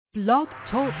Blog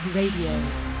Talk Radio.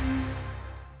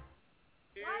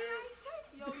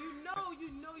 Yo,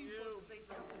 you know you supposed to say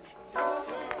something.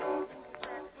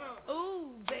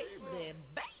 Ooh, baby,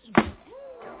 baby.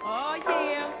 Oh,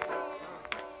 yeah.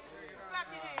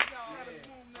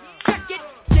 Check it,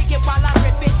 dig it while I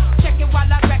rip it. Check it while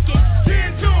I wreck it.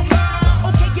 Stand to 'em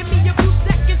now. Okay, give me a few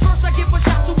seconds. First I give a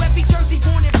shout to every Jersey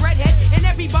born and redhead. And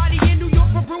everybody in New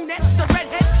York for brunettes, the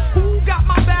redhead. Who got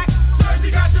my back?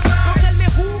 Jersey got your back. Don't tell me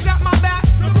who got my back.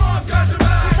 The Bronx got your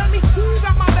back. Don't tell me who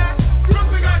got my back.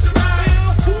 Brooklyn got your back.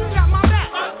 Who got my back?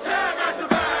 Uptown got your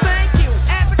back. Thank you.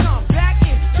 As I come back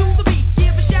into the beat,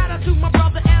 give a shout out to my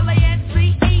brother LANC,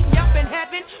 eating up in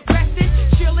heaven, resting,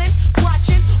 chilling,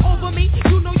 watching over me.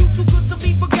 You know you too good to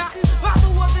be forgotten. Papa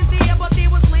wasn't there, but there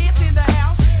was Lance in the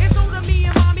house. And so to me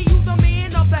and mommy, who's the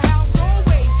man of the house.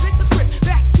 Always flip the script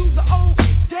back to the old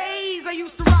days. I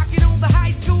used to rock it on the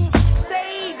high school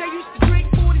stage. I used to drink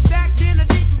 40s back then. I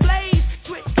didn't blaze.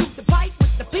 Switch to the pipe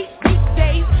with the peak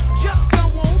days. Just go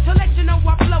on to let you know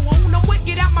I flow on. I'm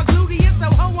wicked out my gluteus, so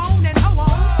ho on and ho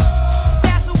on.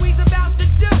 That's what we's about to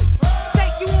do.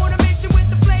 Take you on a mission with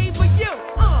the flavor you.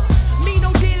 Me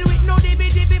no deal with no dibby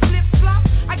flip flop.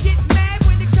 I get mad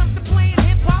when it comes to playing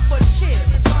hip hop, but chill.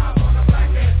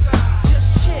 Just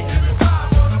chill.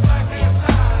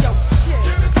 Yo, chill.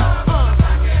 Come on,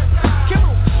 chill.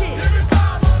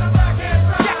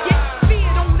 Check it. Fear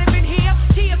don't live in here.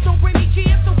 Tears don't bring me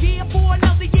cheers. So here for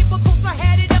another year because I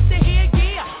had it up to here.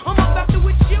 Yeah, I'm about to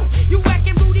with you. You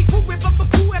acting Rudy Poo, rip up a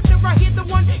poo after I hit the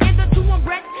one and the two. I'm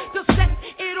wrecked to set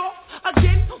it off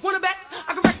again. Wanna bet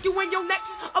I can wreck you in your next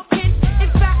of kin.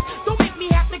 In fact, don't make me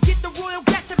have to get the royal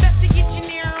catch. I best to get you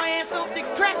near and something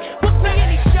crack. Book me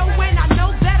any show and I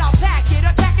know that I'll pack it.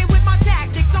 Attack it with my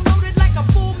tactics. I'm loaded like a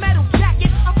full metal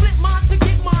jacket. I flip mine to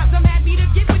get mine. I'm happy to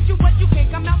get with you, but you can't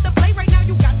come out to play right now.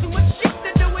 You got too much shit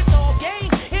to do. It's all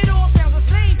game. It all sounds the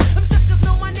same. Them sisters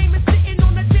know my name is sitting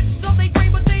on the tip, so they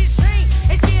brain but they ashamed.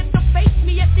 They dared to face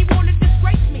me, yet they wanna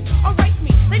disgrace me, erase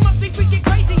me. They must be freaking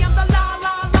crazy. I'm the la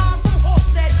from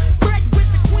Horsehead. Bred with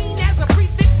the queen as a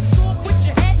prefix. So up with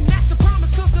your head and that's a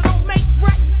promise, cause it don't make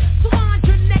threat. So wind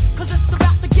your neck, cause it's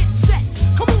about to get set.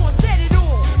 Come on, set it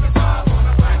all.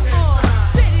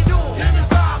 Set it all.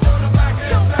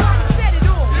 Somebody set it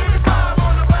all.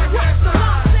 What's the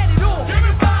line? Set it all. Set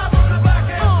it all.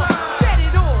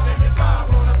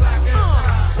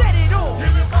 Set it all.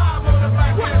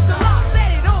 What's the line?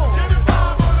 Set it all.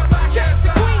 Just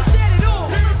the queen set it all.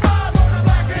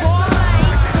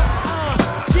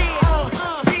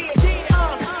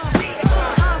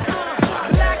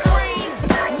 Black Rain,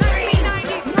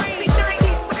 1993.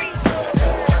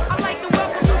 I'd like to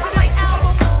welcome you to my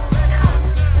album.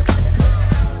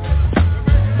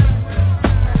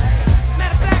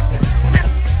 Matter of fact,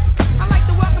 I'd like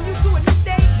to welcome you to a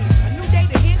new day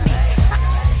to hit me.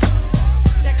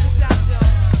 Check this out, y'all.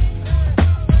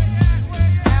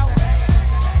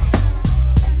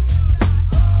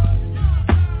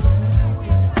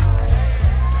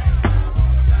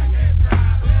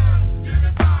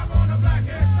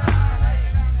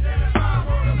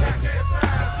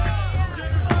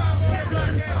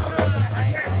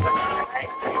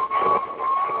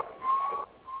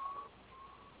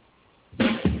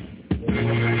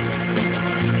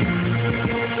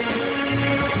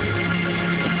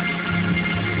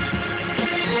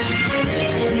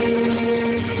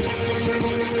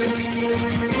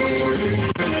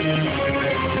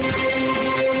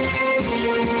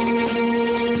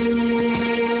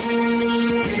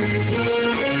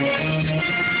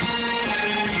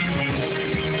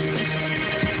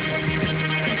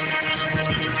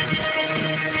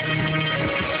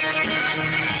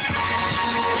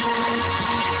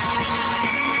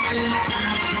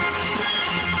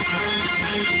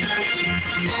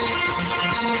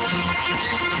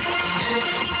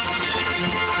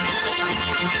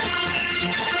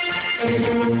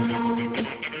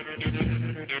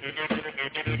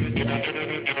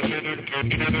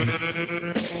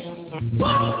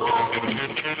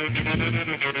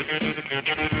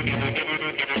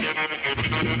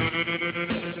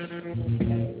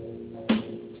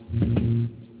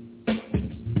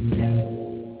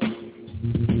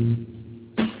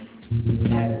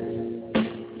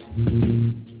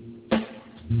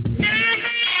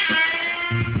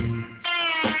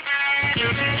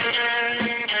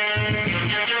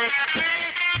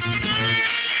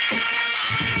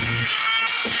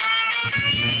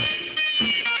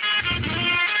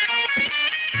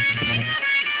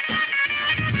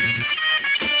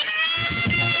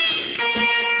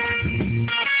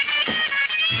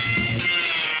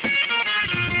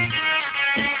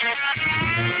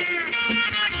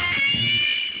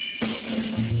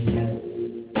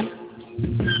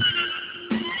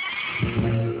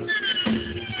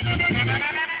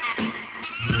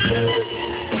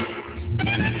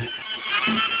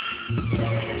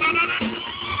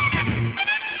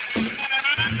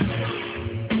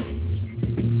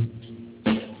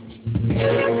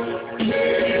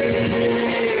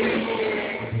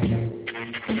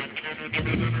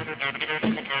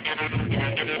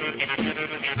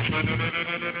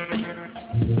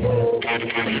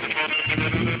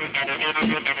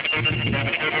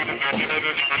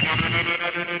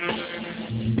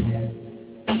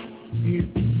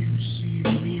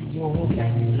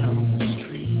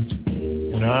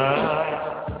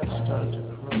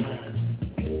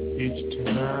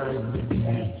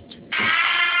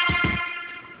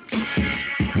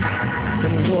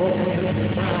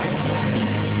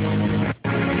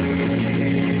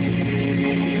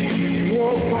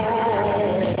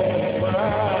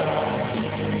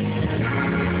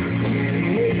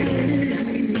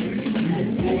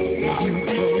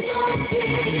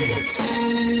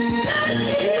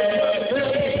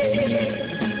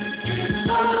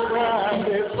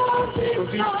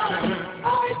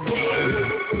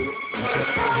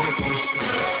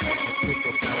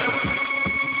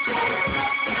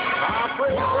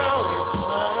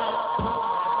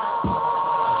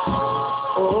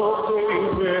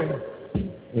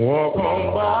 Walk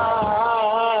on by.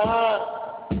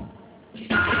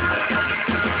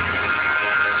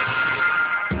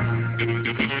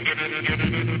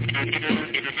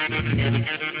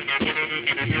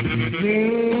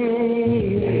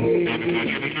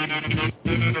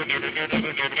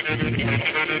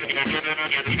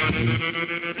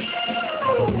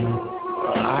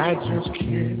 I just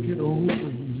can't get over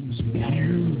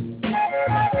you.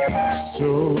 So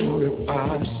if I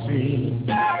see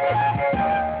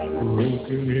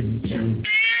broken into,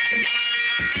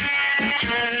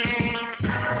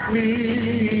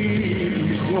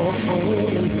 please walk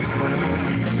on by.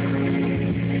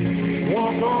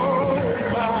 Walk on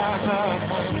by.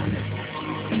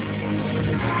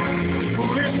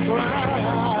 Please cry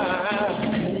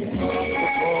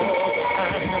before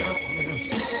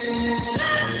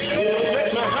let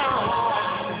my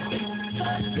heart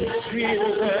feel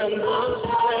and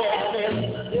sadness.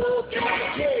 You can't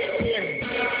take it.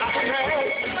 I can have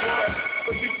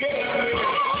but you can't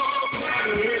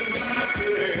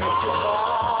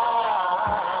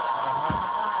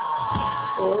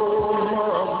oh,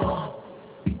 mama,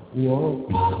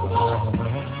 walk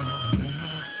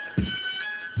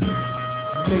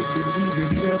make believe you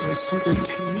never see the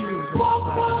tears of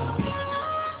mine.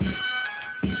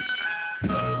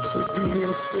 So do me a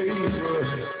favor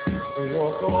and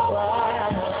walk on by.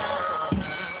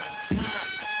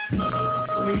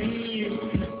 Please,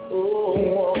 oh,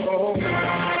 walk on by.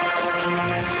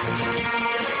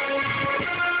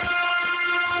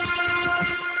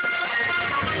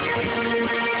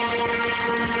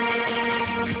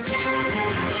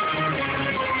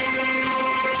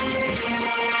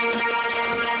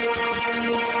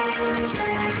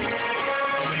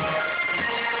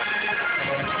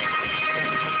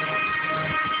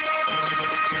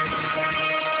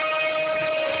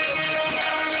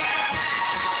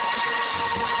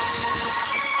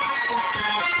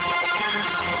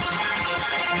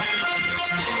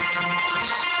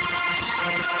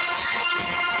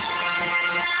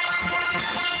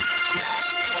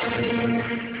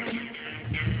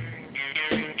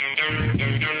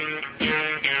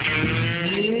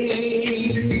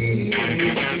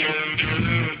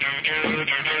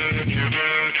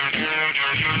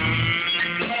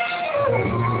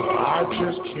 I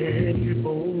just can't get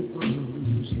over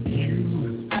losing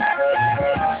you.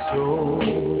 So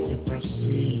if I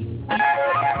see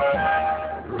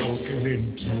broken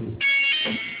into,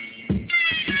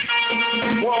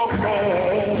 walk on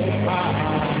by.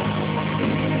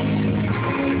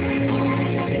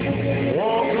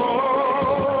 Walk on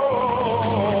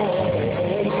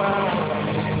by.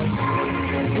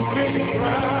 Big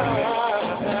cry.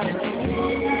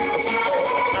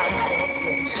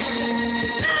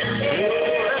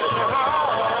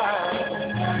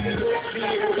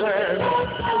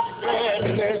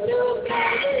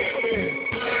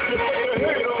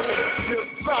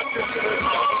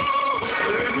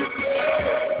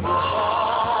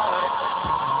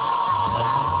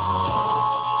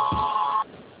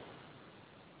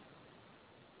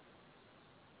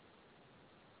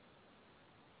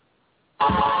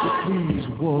 Please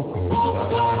walk on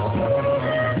by.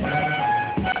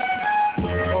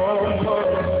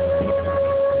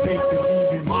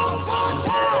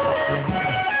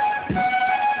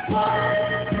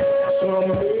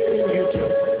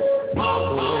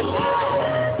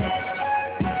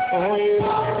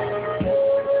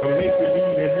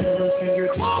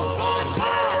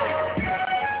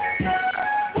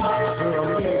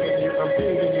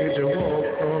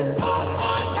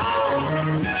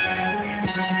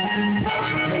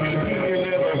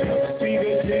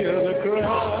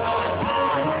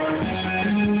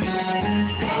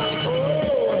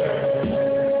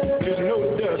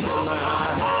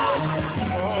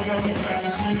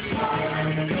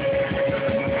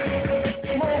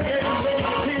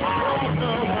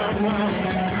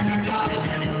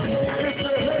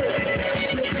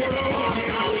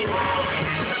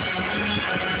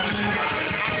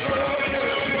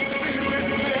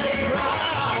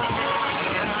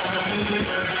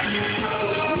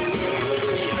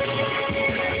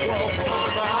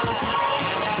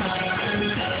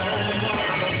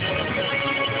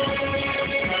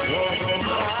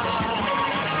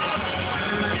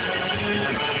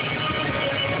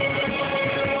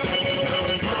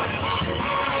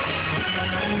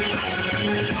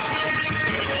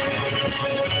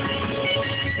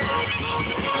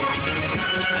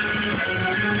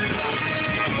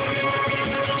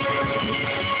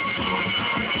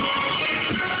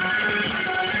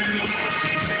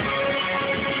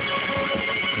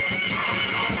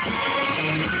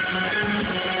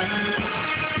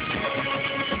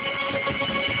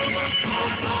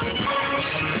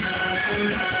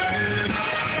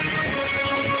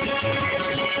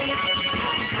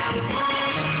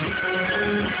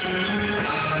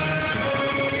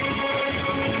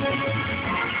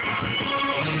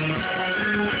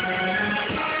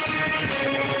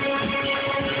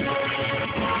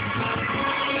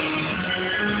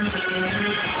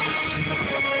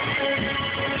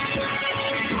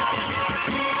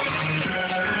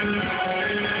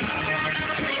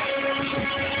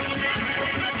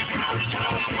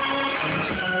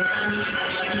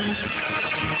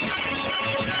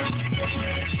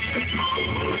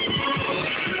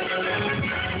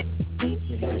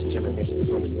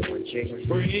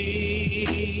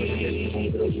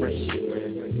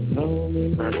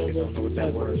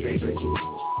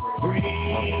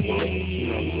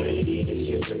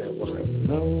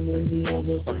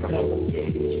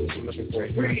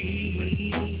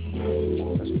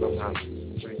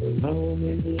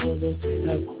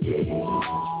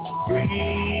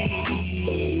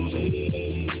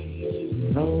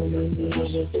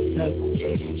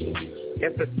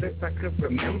 Ever since I could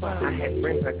remember, I had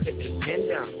friends I could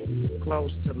depend on,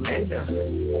 close to lender,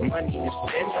 money to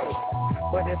spend on.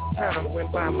 But as time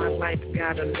went by, my life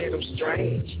got a little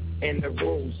strange, and the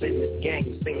rules in this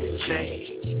game seem to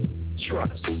change.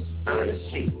 Trust,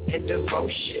 honesty, and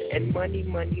devotion, and money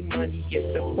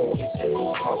is the poison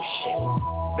potion.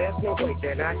 There's no way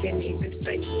that I can even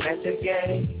say that the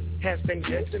game has been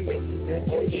good to me,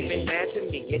 or even bad to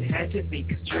me. It had to be,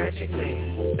 'cause tragically,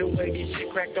 the way this shit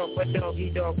cracked off a doggy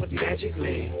dog was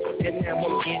magically. And now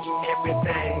I'm getting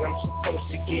everything I'm supposed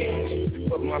to get,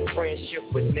 but my friendship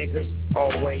with niggas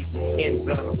always ends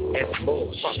up as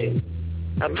bullshit.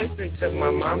 I listen to my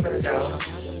mama though.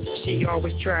 She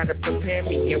always try to prepare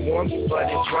me and warn me for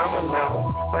the drama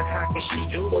now. But how can she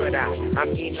do what I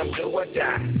mean, I'm do or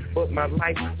die. But my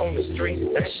life on the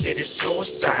streets, that shit is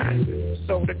suicide.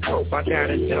 So to cope, I got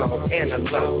a dog and a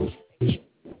load.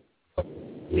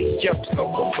 These jokes go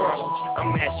for bro.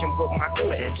 I'm mashing with my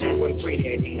clan, doing free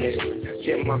that is.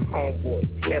 Then my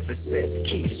homeboy, ever since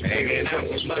keeps hanging out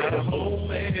with my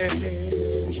homie.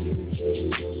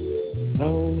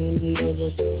 And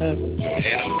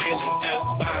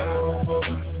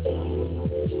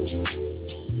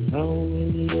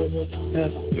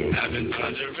I'm feeling I've been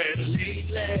wondering lately.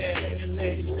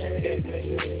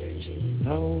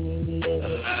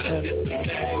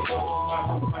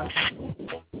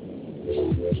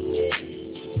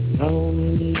 A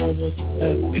lot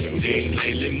of different things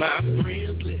lately, my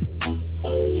friends list.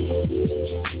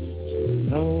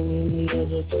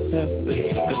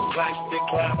 It's like the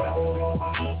cloud.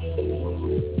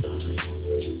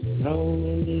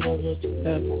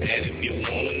 And if you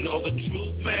wanna know the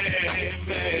truth, man,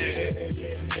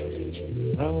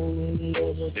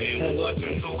 then what you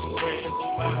know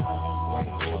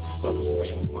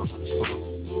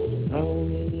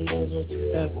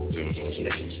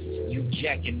you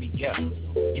jacking me up,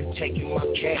 you taking my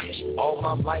cash. All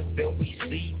my life been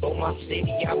received, on my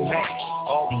city I match.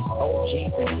 All these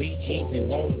OGs and BGs and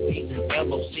wannabes and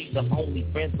LOCs, the only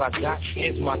friends I got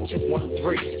is my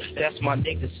 213s. That's my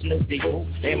nigga Snoopy Woo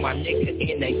and my nigga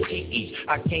NATE.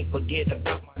 I can't forget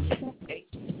about my nigga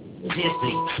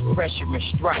Dizzy, pressure and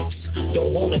stripes.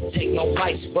 Don't wanna take no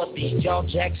lights, but these Jaw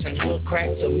Jackson hood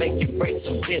cracks will make you break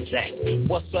some Bizak.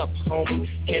 What's up, homie?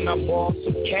 Can I borrow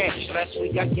some cash? Last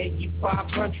week I gave you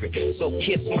 500, so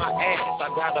kiss my ass. I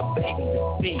got a baby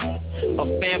to feed, a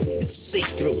family to see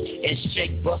through, and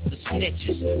shake buster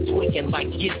snitches, tweaking like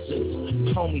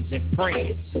Gizoo. Homies and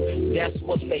friends, that's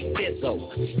what they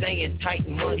fizzo. Staying tight,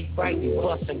 money right, and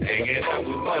bustin'. Hanging out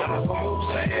with my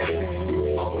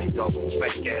homies. Always go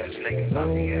fake ass niggas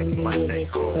out here acting like they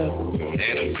cool. And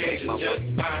I'm getting my money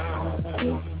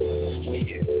bound.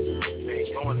 Yeah, they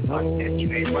going like that, you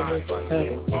ain't right. I've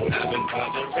been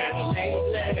pondering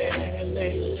lately.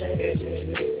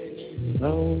 A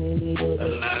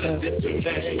lot of different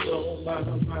things on my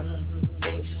mind.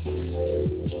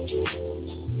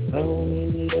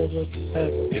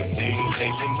 It seems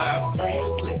lately my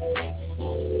friends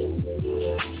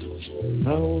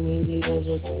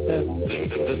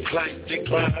The slight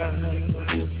decline.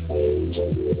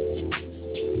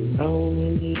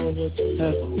 And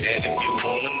if you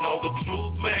wanna know the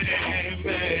truth, man,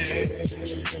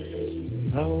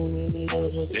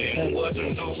 then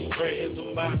wasn't no friends of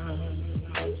mine.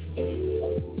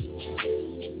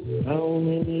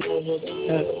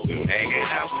 Hanging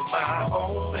out with my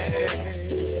old man.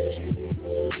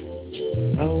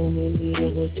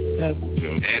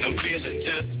 And I'm feeling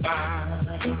just fine.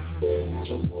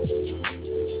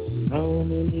 I've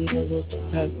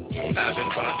been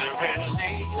wondering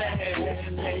lately.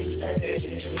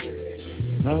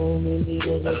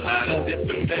 A lot of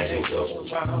different things go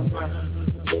around my mind.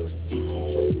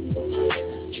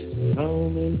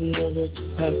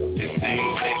 It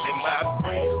seems lately my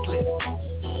friends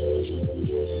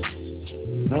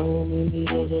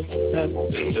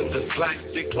into the slight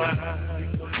decline.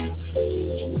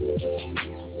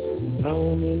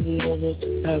 And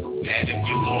if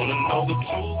you wanna know the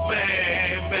truth,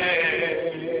 man,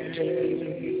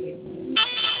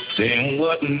 then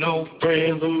wasn't no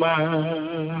friends of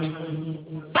mine.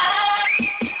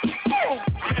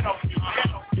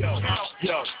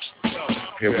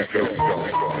 Here we go.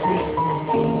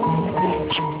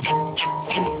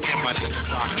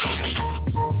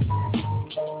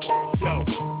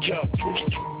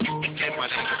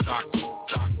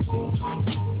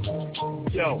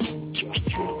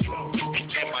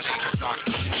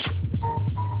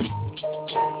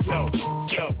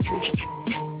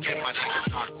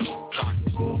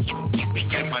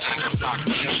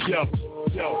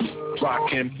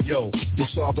 Rockin', yo, the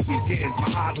saga begins.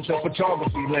 My eyes is a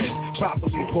photography lens.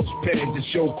 Properly push pen to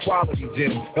show quality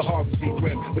dim. The harvest be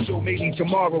grim, but yo, maybe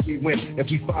tomorrow we win. If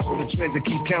we follow the trends and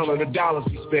keep counting the dollars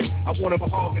we spend. I want a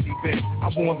mahogany bin, I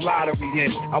want lottery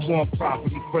in, I want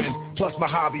property friends. Plus my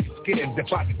hobby is skin.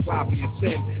 If I can copy and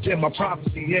sin, then my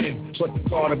prophecy ends. But the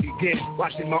gotta begin,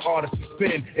 watching my artistry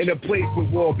spin in a place where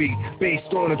war be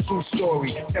based on a true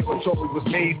story. Territory was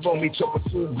made for me to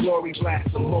pursue glory.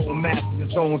 Blast alone, master the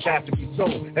zones have to be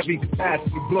sold. Every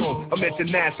capacity blown, I'm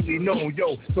internationally known,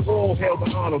 yo. So all hail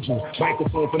the honorable,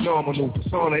 microphone phenomenal,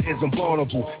 persona is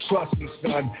invulnerable. Trust me,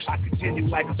 son, I continue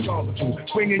like a solitude,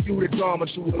 bringing you the drama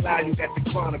to allow you that the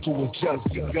chronicle was just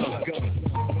begun.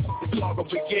 The saga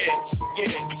begins,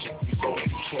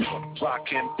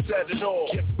 rockin', set it all.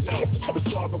 The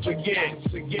saga begins,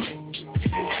 still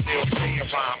saying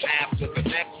rhyme after the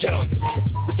next one.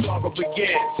 The saga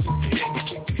begins,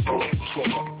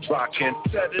 rockin',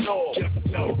 set it all.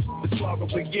 The saga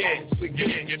begins, you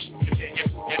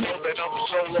know that I'm the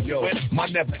soul of the winner. My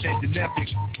never-ending epic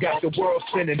got the world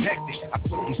spinning hectic. I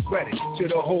quickly spread it to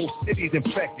the whole city's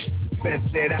infected. Ben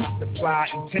said I supply,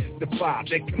 intensify.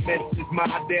 They commences my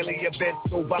daily event,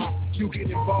 so by you get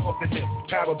involved in this.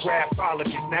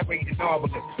 Paragraphologist, narrating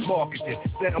novelist, marketing,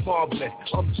 then I'm marvelous.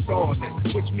 I'm the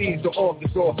strongest, which means the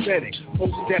author's authentic.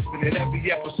 Most definite,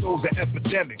 every episode's an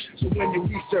epidemic. So when you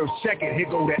research, check it, here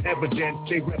go the evidence.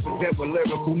 They represent with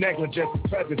lyrical negligence the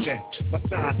president. My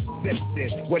sign's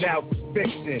consistent, without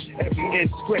fiction. Every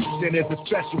inscription is a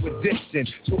special edition.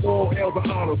 So all hail the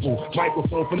honorable,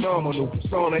 microphone phenomenal.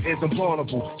 Persona is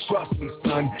invulnerable. Trust me,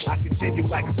 son, I continue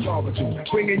like a solitude,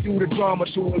 bringing you the drama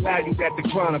to allow you that the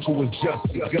chronicle was just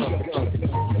begun.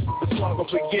 The saga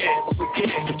begins,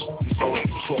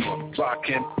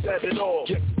 rockin', set it all.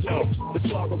 The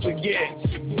saga begins,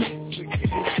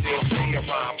 still say a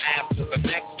rhyme after the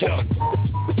next one.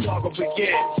 The saga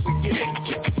begins,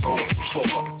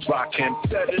 rockin',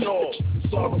 set it all. The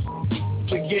saga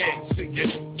begins,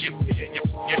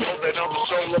 you know that I'm the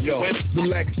soul of the winner. The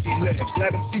legacy lives,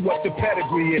 let them see what the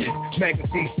pedigree is.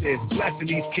 Magazine says, blessing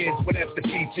these kids with the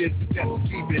teachers.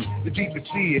 The deepest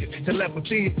see it.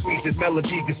 Telepathy increases,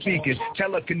 melody can speak it.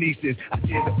 Telekinesis, I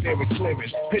hear the very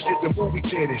clearance. Pictures and movie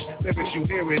theaters, lyrics you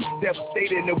hear it.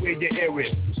 Devastating the way you hear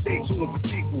it. Stay tuned for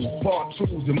sequels, part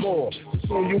 2s and more.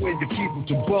 Soon you and your people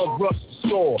to bug rush the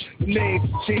store. The names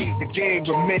change, the game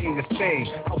remain the same.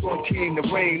 I want king to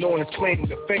reign on his claim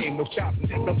to fame. No stopping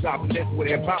this, I'm stopping this with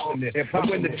hip-hopping it. And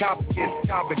when the topic is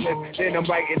topicless, then I'm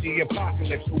writing the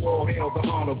apocalypse. So all hail the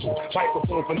honorable,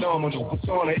 microphone phenomenal.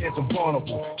 Persona is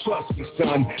invulnerable. Trust me,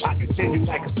 son, I continue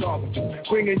like a solitude,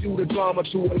 bringing you the drama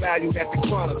to allow you that the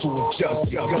chronicle is just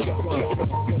begun.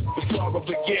 The saga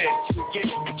begins,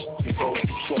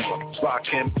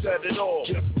 rockin', set it all.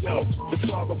 The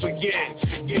saga begins,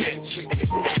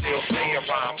 still saying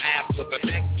rhyme after the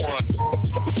next one.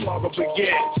 The saga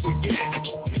begins,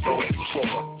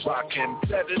 rockin',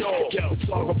 set it all. The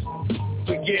saga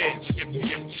begins, you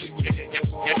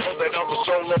know that I'm the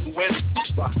soul of the wind.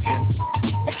 Rockin',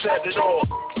 set it all.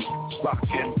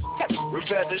 Rockin',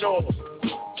 revet it all.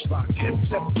 Rock him,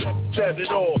 set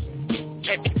it off.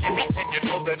 And you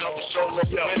know that I'm a solo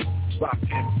winner. Rock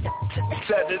him,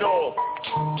 set it off.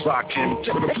 Rock him,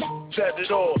 set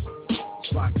it off.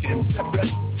 Rock him,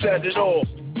 set it off.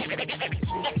 And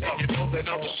you know that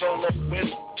I'm a solo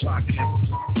winner. Rock him,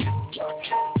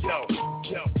 yo.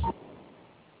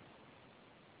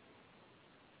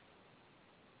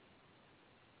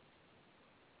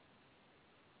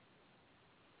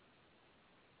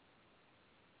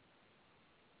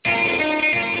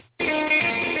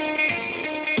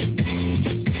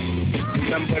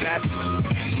 Remember that?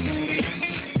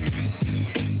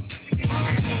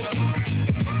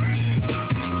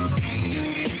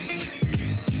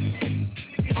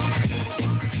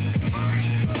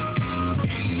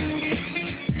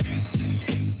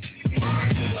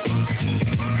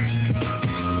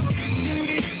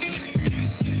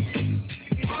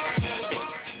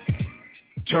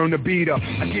 Turn the beat up.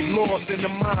 I get lost in the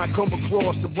mind, come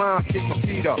across the rhyme, kick my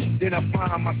feet up. Then I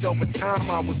find myself a time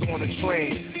I was on a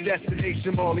train.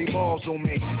 Destination Marley Mars on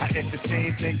me. I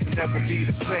entertain things can never be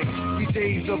the same. These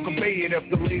days of conveying if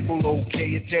the label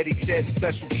okay. And Teddy said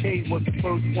Special K was the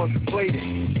first one to play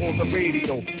it on the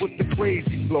radio with the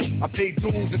crazy flow. I pay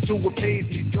dues until it pays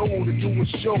me dough to do a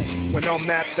show. When I'm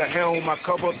at the helm, I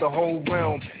cover the whole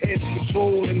realm. It's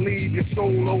control and leave your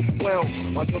soul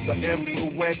overwhelmed. Under the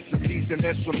influence of these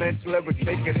instruments, lyrics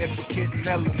making intricate and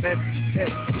elements.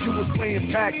 You was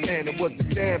playing Pac-Man, it was the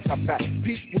dance I packed.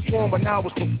 Beats was warm and I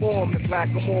was performing like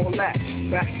I'm all that.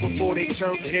 Back before they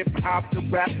turned hip-hop to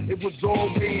rap, it was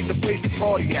always the place to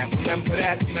party at. Remember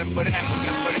that, remember that,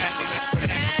 remember that, remember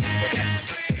that.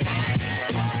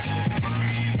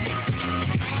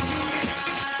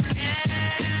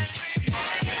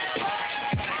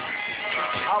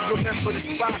 I remember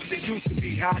the spots that used to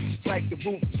be hot, just like the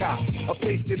rooftop. A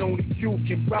place that only few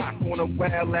can rock on a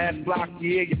wild ass block.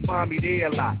 Yeah, you find me there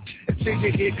a lot. Until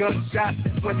you hear gunshots,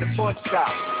 that's when the fun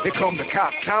stops. Here come the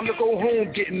cops, time to go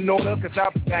home, get in order. Cause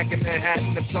I'll be back in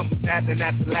Manhattan if something's happening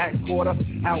at the last quarter.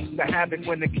 House to have it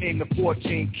when it came to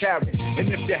 14 carat. And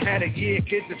if you had a year,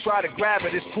 kids to try to grab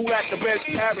it. It's cool at the Red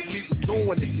Parrot, we was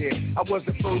doing it there. I was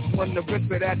the first one to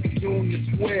rip it at the Union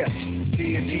Square.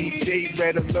 D&D,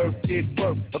 Red Alert did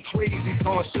work. A crazy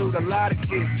concert, a lot of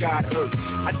kids got hurt.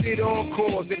 I did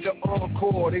encores at the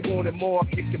encore. They wanted more, I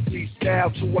kicked the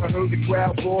freestyle. So I heard the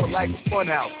crowd roar like a fun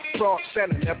house. Clark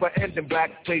Center, never ending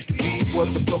black place to be was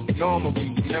the broken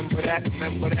armory. Remember that,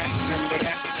 remember that, remember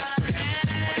that.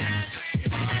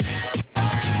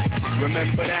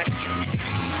 Remember that.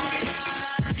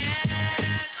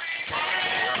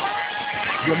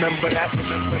 Remember that,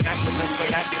 remember that, remember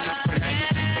that, remember that.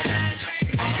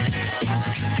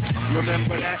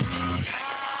 Remember that.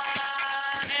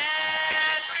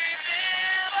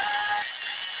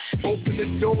 Open the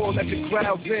door, let the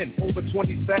crowds in. Over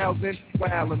 20,000,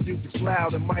 wildin', music's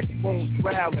loud and microphones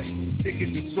growling.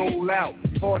 Tickets are sold out,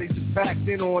 parties are packed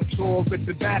in on tour with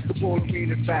the basketball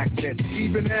arenas back then.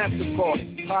 Even after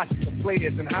parties, posses of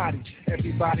players and hotties.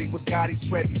 Everybody was Gotti,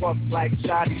 spread bucks like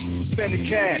shotties. Spending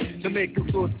cash to make a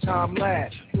good time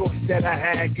last. Thoughts that I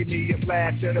had, give me a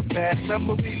blast of the past.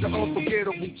 Memories of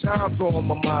unforgettable times on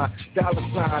my mind. Dollar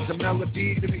signs, the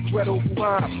melodies, and incredible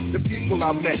rhymes. The people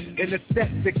I met, and the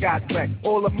sets that got wrecked.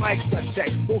 All the mics I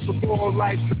checked, most of all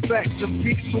life's effects. And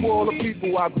peace to all the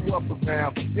people I grew up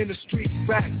around. In the streets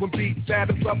back when beats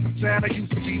sounded up and down. I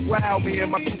used to be wild, me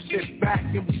and my crew sit back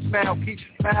and we smile. Keep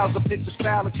miles of pictures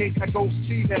style in case I go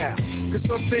see now. Cause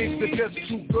some things are just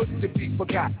too good to be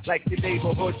forgot. Like your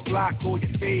neighborhood block or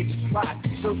your favorite spot.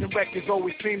 Certain records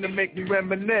always seem to make me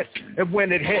reminisce. And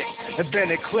when it hits, and then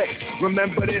it clicks.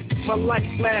 Remember this, my life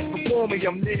flash before me.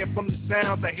 I'm near from the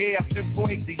sounds I hear. I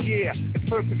pinpoint the year. It's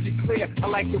perfectly clear. I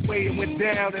like the way it went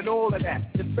down and all of that.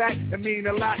 In fact, it mean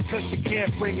a lot cause you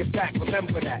can't bring it back.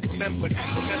 Remember that, remember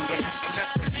that, remember that,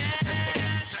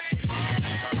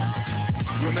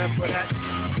 remember that. Remember that.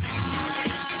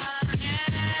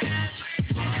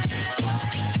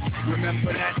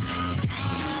 Remember that.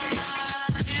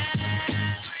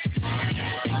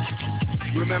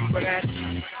 Remember that.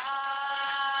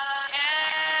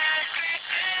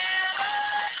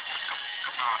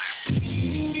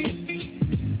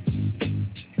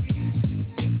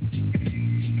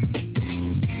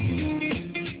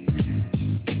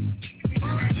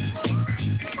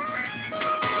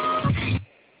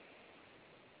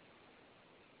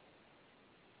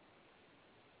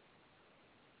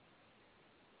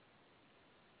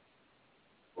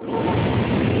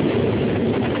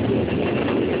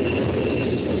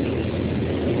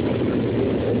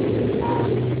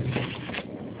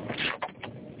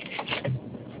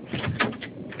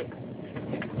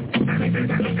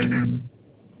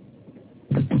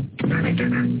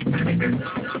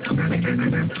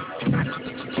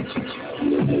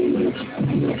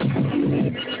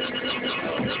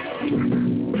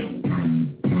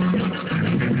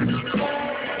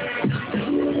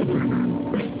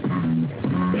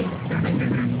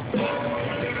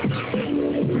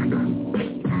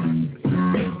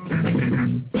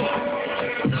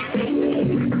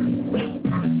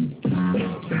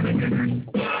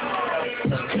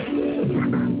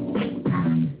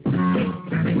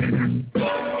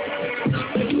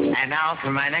 For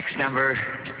my next number,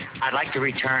 I'd like to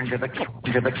return to the classic.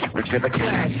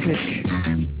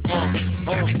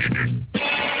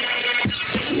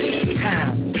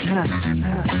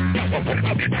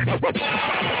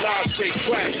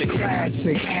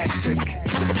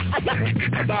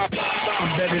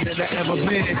 I'm better than I ever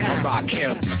been. Rock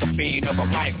him, the fiend of a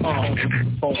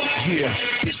microphone. Oh yeah,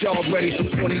 get y'all ready for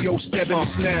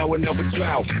 2007 now, another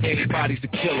drought. Anybody's a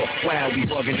killer, wow, we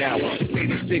bugging out.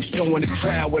 86 showing the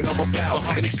crowd what I'm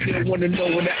about, and they still wanna know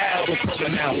when the album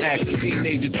coming out. Acting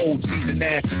teenagers, OGs, and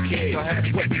acting kids.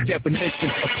 What the definition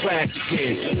of classic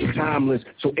is? Timeless,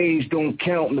 so age don't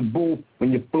count in the booth.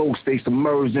 When your flow stays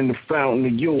submerged in the fountain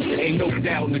of youth. Ain't no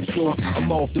doubt in the truth,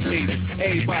 I'm off the leader.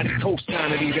 Everybody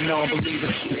co-signing, even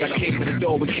non-believers. Since I came to the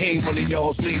door, became one of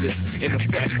y'all's leaders. In the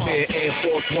fresh pair, Air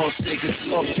Force One stickers.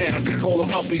 Uptown, we call them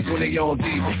uppies when they all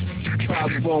divas.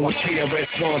 Probably born with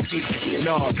KRS-One teachers.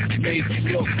 Nah, made some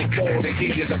milk before the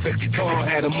heaters. I bet your car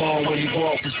had them on when he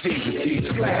walked the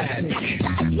Jesus. Classic.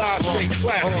 Live straight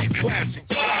classic.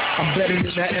 I'm better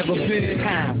than I ever been.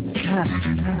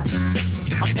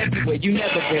 I'm everywhere you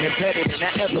never been, and better than I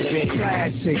ever been.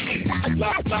 Classic.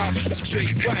 Live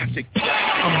straight classic.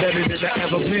 I'm better than I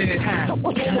ever been.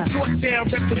 Put down,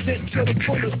 represent to the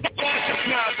fullest.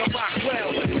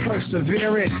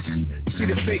 Perseverance. See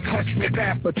the fake hustle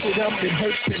rapper, to them it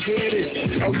hurts to hear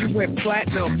this. Oh, you went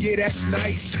platinum, yeah, that's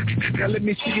nice. Now let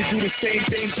me see you do the same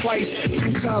thing twice.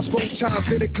 2 times, 4 times,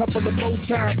 hit a couple of more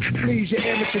times. Please, your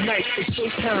amateur night, it's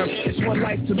showtime. It's one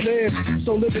life to live,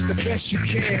 so live it the best you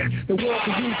can. The world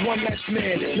can use one less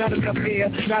man. Not enough air,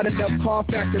 not enough car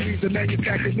factories to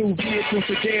manufacture new vehicles,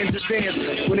 sedans, and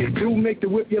vans. When they do make the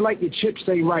whip, you like your chips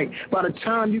ain't right. By the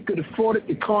time you could afford it,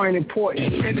 the car ain't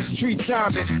important. And the street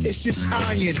timing, it's just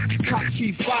iron.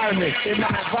 Keep firing in my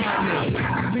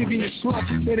environment. Leaving the slump,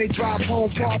 then they drive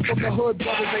home far from the hood,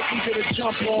 brothers they eager to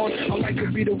jump on. I like to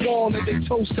be the wall that they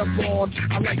toast up on.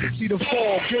 I like to see the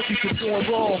fall, guilty for doing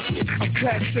wrong. I'm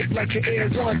classic like the Air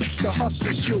One, the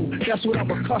hustler shoe. That's what I'm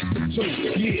accustomed to.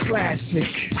 Yeah, classic.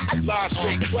 Live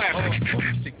straight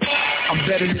classic. I'm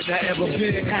better than I ever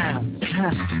been.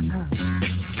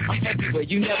 I'm everywhere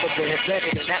you never been, and better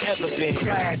than I ever been.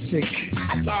 Classic.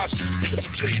 Live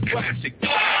straight classic.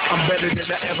 I'm better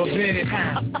than I ever been.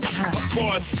 Of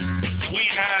course, we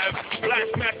have Black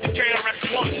Master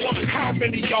KRS-One. How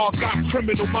many y'all got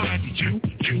criminal minded? You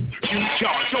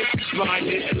y'all don't be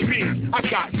blinded. Me, I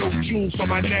got no jewels on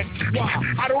my neck. Why?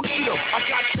 I don't need them. I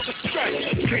got some respect.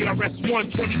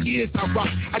 KRS-One, 20 years I rock.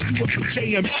 I do it for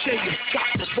JMJ and Scott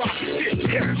the Rock. It's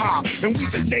hip-hop, and we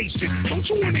the nation. Don't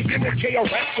you want to hear what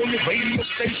KRS on your radio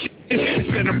station?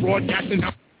 Instead of broadcasting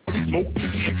out smoke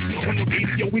on the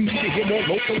radio, we need to hear more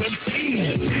local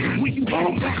MCs. Will you come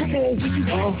on, will you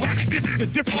This is the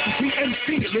difference between MC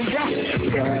and rap.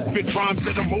 Spit rhymes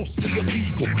that are mostly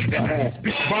illegal.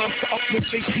 Spit rhymes to uplift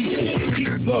their people.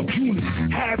 Peace, love, unity,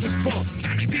 having fun.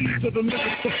 These are the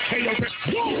lyrics of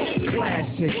KRS-One.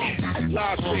 Classic.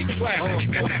 Live straight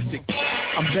classic.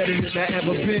 I'm better than I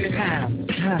ever been.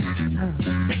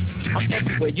 I'm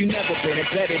everywhere you never been, and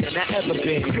better than I ever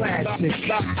been. Classic.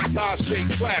 Live straight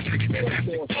classic.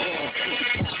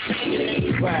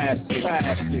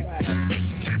 Classic.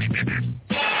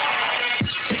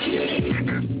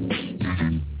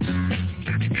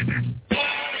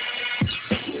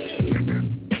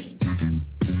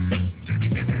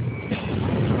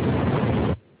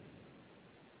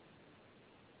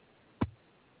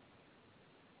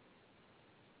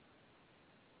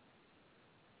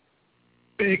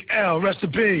 Big L, rest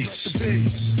in peace.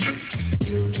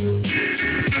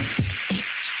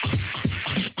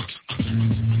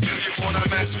 One of the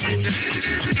best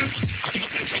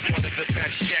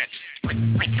yet.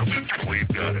 We've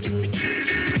got it. You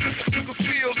can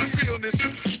feel the realness.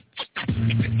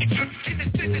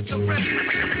 Go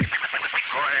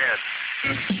ahead.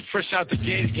 fresh out the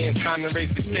gate again. Time to raise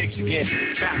the stakes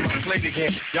again. Back my plate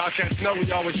again. Y'all cats know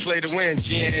we always play to win.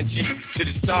 GNG to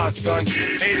the stars, son.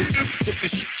 Haters, if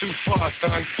this shit too far,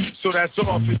 son. So that's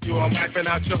all for you. I'm wiping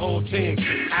out your whole team.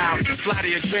 Out, fly to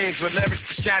your dreams with leverage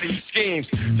to shatter your schemes.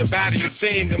 The badder you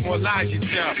seem, the more lies you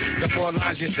tell. The more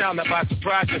lies you tell, now by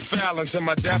surprise you fell into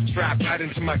my death trap, right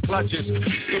into my clutches. So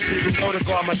people know to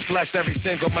guard my flesh every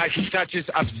single mic he touches.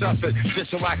 I've suffered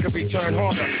just so I can return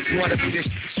harder. You wanna be this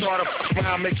starter?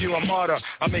 I'll make you a martyr.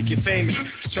 I'll make you famous.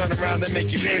 Turn around and make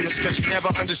you nameless, cause you never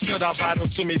understood how vital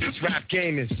to me this rap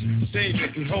game is. Save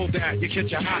it and hold that, you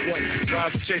catch a hot one.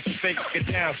 Drive to chase and fake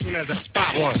it down soon as I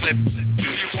spot one. Flip.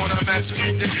 You wanna mess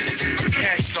with this?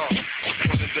 Gangsta.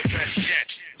 One of the best yet.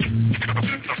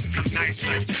 Nice.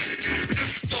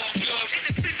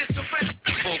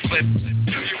 Full clip.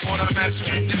 You wanna mess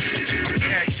with this?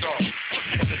 Gangsta.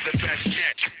 One of the best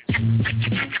yet.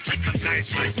 Nice.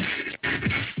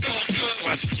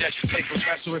 I suggest you take a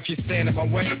rest, so if you stand in my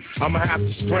way, I'ma have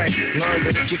to spray. Learn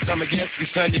that if you come against me,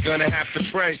 son, you're gonna have to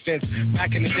pray. Since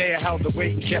back in the day, I held the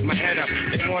weight and kept my head up.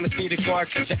 They wanna see the guard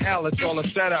catch a L, it's all a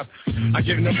setup. I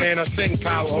give no man a thing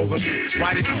power over me.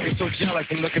 Why did you get so jealous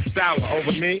and looking sour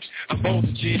over me? I'm bold,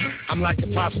 G. I'm like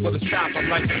impossible to stop. I'm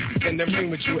like in the ring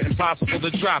with you, impossible to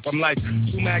drop. I'm like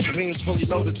 2 magazines fully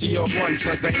loaded to your one.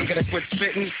 Plus, I ain't gonna quit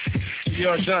spitting.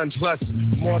 You're done. Plus,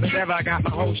 more than ever, I got my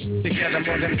whole shit together.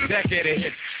 More than a decade of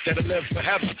hits that'll live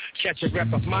forever. Catch a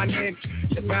rep of my name,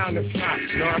 you're bound to fly.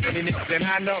 Know how many niggas that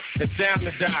I know that's down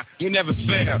to die. You never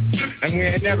fail, and we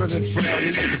ain't never been frail.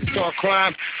 You never start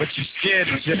crime, but you scared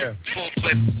of jail. Full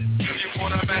clip. If you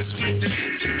wanna mess with this,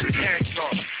 can't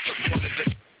stop. One of the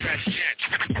best yet.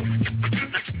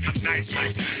 Nice.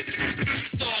 Start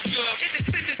good.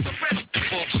 Independence forever.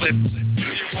 Full clip.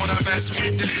 If you wanna mess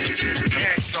with this,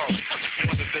 can't stop. One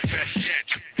of the best yet.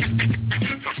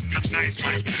 Nice.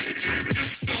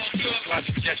 I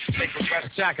suggest you take a rest,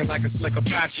 attacking like a slick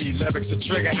Apache. Lyrics are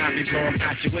trigger happy, blowing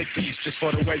past your wig piece just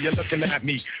for the way you're looking at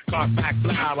me. Caught back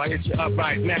flow, I hit you up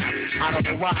right now. I don't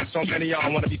know why so many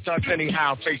y'all wanna be touched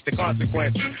anyhow. Face the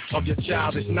consequence of your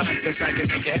childish nonsense. I can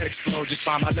make your head explode just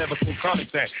by my lyrical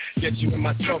content. Get you in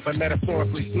my throat and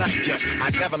metaphorically snipe you. I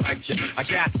never liked you. I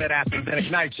gas that ass and then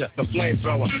ignite you. The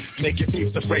flamethrower, make your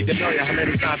peeps afraid to know you. How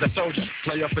many times I told you?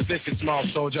 Play your position, small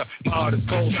soldier. My heart is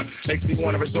colder, makes me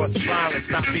wanna resort to violence.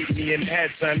 Stop beating me in the head,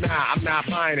 son. Nah, I'm not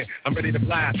buying it. I'm ready to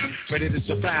blast, ready to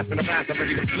surpass in the past. I'm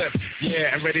ready to flip,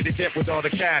 yeah, I'm ready to dip with all the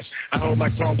cash. I hold my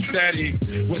phone steady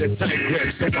with a tight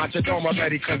grip. So watch your dome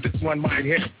already, cause this one might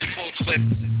hit. Full clip.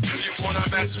 You wanna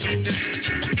mess with this?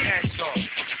 Hands off.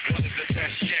 One of the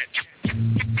best yet.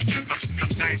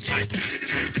 Nice.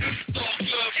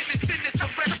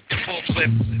 Full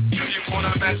clip. You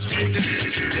wanna mess with this?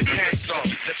 Hands off.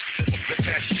 The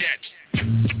best yet.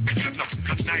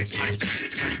 Nice.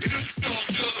 So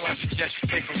I suggest you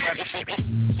take a rest. Full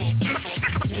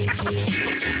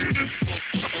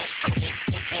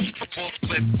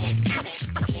clip.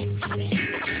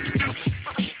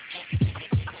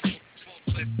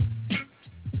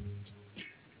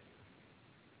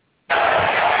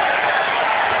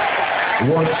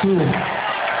 1, 2.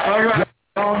 All right.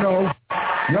 Y'all know.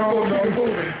 Y'all know.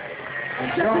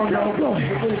 Y'all know. We're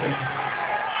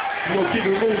gonna keep it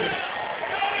moving.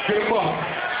 Get them up.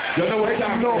 Y'all know what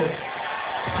time it is.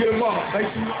 Get them up.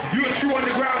 You a true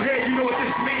underground head, you know what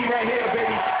this means right here,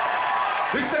 baby.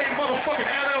 This ain't motherfucking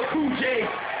LL Cool J.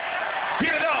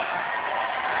 Get it up.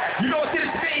 You know what this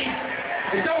means.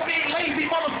 It don't mean lazy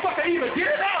motherfucker either. Get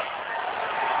it up.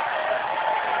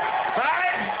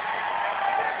 Alright?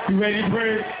 You ready,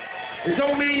 Prince? It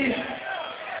don't mean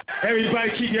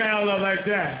everybody keep your L up like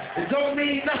that. It don't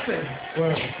mean nothing.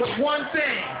 Well, but one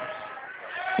thing.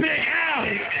 Big L,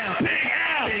 Big L, Big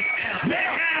L, Big L, Big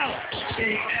L,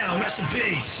 Big L, rest in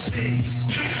peace.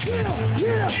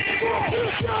 Yeah,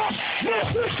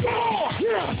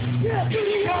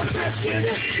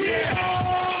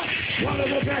 one of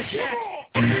the best,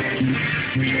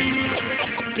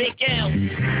 Big L.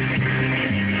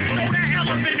 Throw that L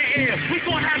up in the air. We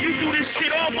gonna have you do this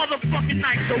shit all motherfucking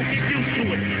night, so get used to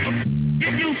it.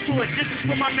 Get used to it. This is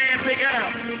for my man Big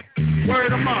L.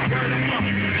 Word them up.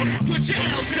 Put your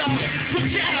L's up. Put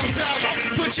your L's up.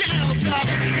 Put your L's up. Put your L's up.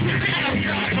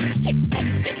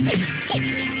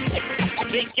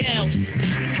 Big L.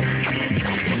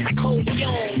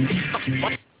 Coleon.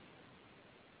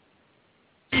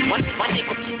 My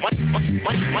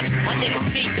nigga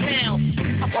Big Pound.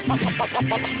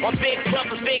 My big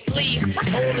brother Big Lee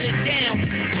holding it down.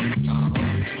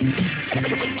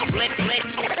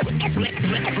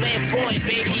 Boy,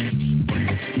 baby.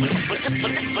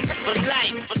 For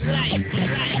life.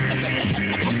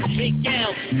 Big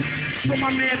L. So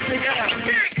my man, Big L.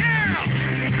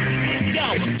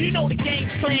 Yo, you know the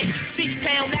game's playing. 6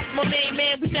 pound, that's my main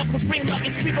man. We never bring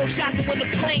luggage, we go shopping when the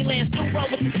plane lands. Still roll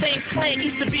with the same clan,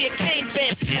 used to be a Kane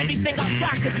fan. Everything I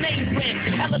rock is name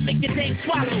brand. Hella make your name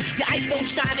swallow. Your ice don't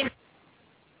shine.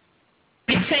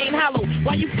 Your chain hollow.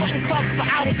 Why you putting clubs for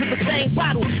hours in the same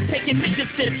bottle? Taking midget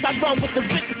sips, I run with the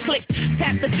wicked click.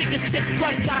 Tap the biggest stick,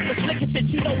 run down the slickest shit.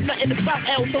 You know nothing about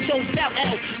L, so don't doubt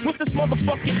L. With this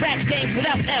motherfucking rap game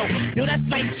without L. Yo, that's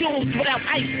like tunes without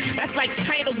ice. That's like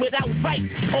China without rice.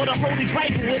 Or the Holy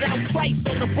Bible without Christ.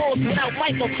 Or the balls without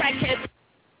Michael. Crackheads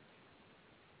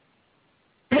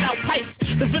without pipes,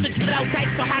 the village without dice,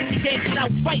 the hockey games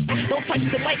without fight. Don't touch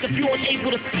the mic if you ain't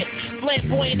able to spit.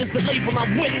 Flamboyant is the label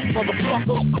I'm with,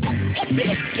 motherfucker.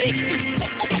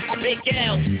 Big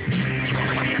L.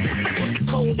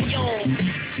 Cold Leon.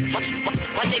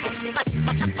 My nigga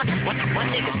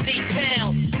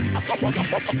C-Town.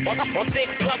 Big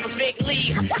brother, Big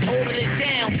Lee, holding it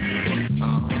down.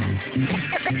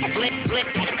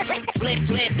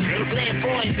 Blend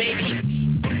boy, baby.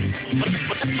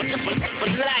 For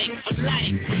life.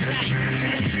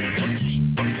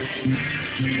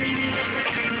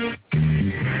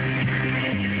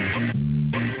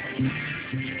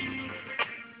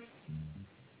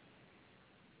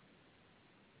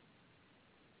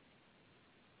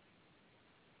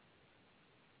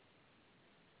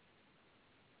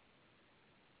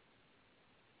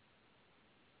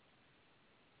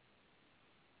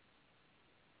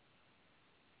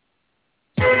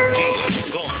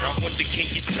 Can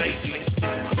you save me?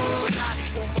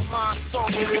 I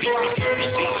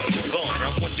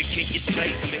wonder, can you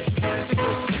save me?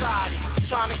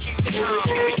 Trying to keep it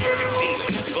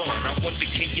going. I wonder,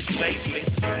 can you save me?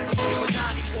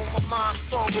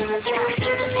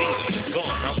 I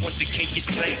wonder, can you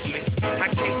save me?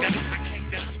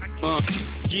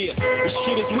 Yeah, this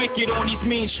shit is wicked on these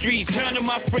mean streets. None of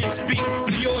my friends speak,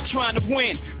 we all trying to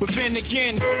win. But then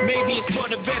again, maybe it's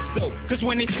for the best though. Cause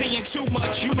when they seeing too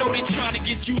much, you know they trying to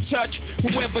get you touched.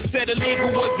 Whoever said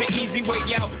illegal was the easy way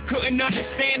out couldn't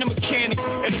understand the mechanics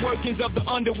and the workings of the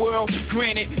underworld.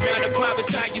 Granted, now the private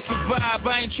how you survive.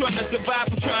 I ain't trying to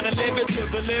survive, I'm trying to live it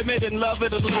to the limit and love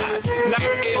it alive. Like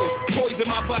ill, poison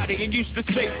my body and used to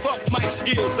say, fuck my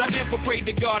skills. I never prayed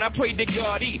to God, I prayed to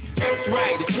God. That's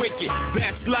right, it's wicked.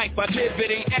 That's life, I live it,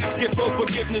 ain't asking for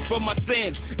forgiveness for my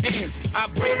sins. And I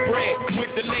break bread with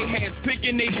the lay hands,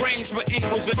 picking their brains for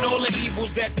angles and all the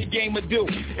evils that the game will do.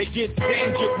 It gets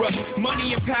dangerous,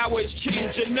 money and power is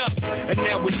changing up, and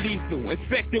now it's lethal,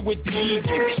 infected with the evil.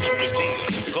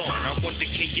 Gone, I wonder,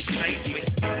 can you save me?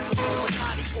 Gone,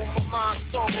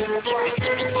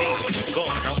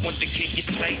 I wonder, can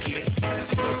you save me?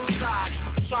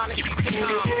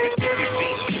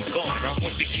 Gone, I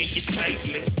wonder, can you save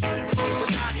me?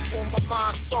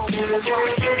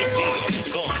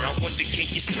 Gone, I wonder, can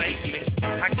you save me?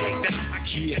 I can't.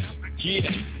 Yeah.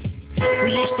 We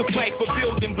used to fight for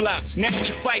building blocks, now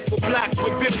we fight for blocks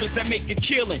with builders that make a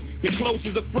killing. Your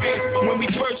closest of friends when we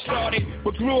first started,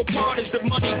 but grew apart as the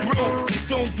money grew.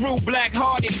 Soon grew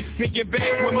black-hearted, thinking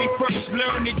back when we first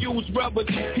learned to use rubbers.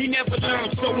 He never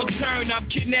learned, so in turn I'm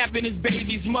kidnapping his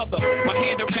baby's mother. My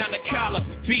hand around the collar,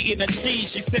 beating her cheese.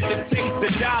 She said the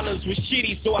taste of dollars was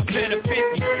shitty, so I fed her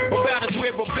 50. About his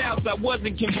whereabouts, I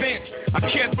wasn't convinced. I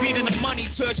kept feeding the money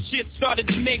till shit started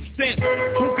to make sense.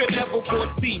 Who could ever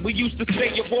foresee? We used to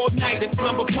stay up all night at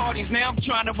slumber parties. Now I'm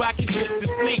trying to rock his lips to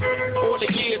sleep. All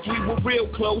the years we were real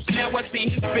close. Now I see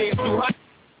his face through high.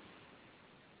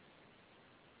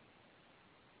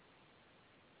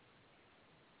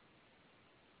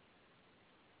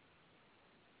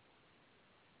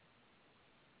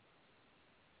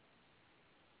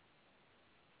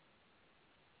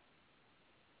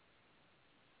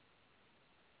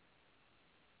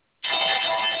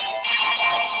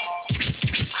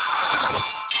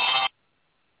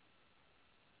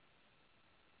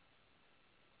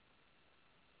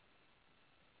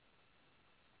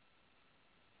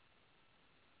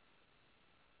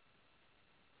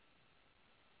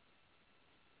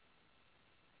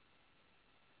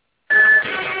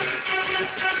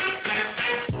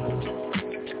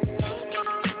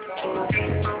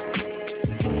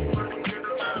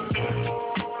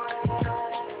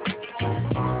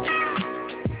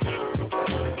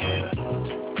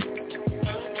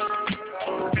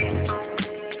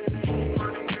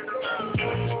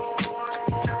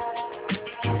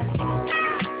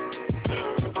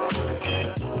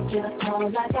 all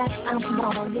I got, I'm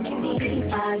all you need.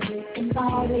 You can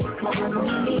always call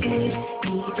on me.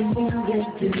 Even when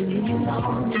you're doing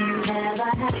wrong, you never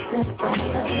have to fight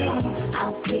alone.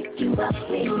 I'll pick you up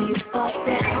when you fall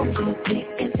down. You pick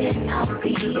and then I'll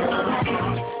be alright.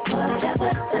 Whatever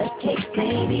the case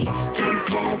may be, don't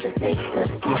hesitate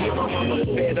to call on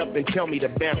me. Fed up and tell me to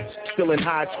bounce. Still in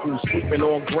high school, sleeping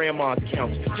on grandma's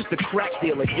couch. Just a crack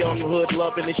dealer, young hood,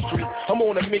 loving the street. I'm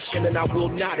on a mission and I will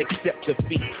not accept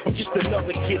defeat. I'm just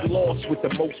another kid lost with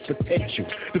the most potential.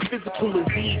 The physical is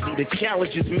easy, the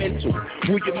challenge is mental.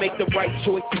 Will you make the right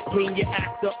choice and clean your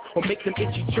act up? Or make them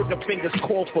itchy trigger fingers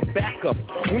call for backup?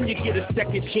 When you get a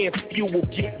second chance, you will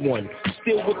get one.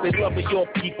 Still with the love of your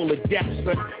people, a death,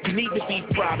 son. You need to be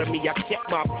proud of me, I kept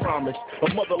my promise.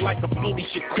 A mother like a Afeni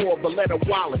Shakur, Valletta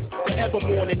Wallace. Forever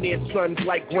mourning their sons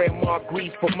like Grandma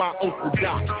grieves for my Uncle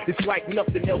Doc. It's like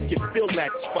nothing else can fill that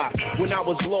spot. When I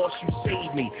was lost, you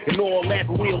saved me. And all that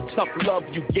real tough love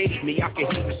you gave me, I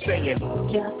can hear you saying,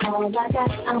 you're all I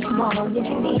got, I'm all you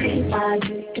need.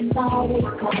 You can always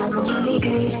call on me.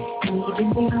 Even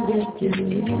when you're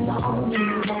doing wrong, you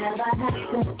never have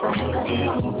to fight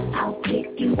alone. I'll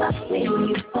pick you up when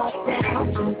you fall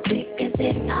down. You pick and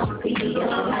then I'll be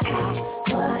alright.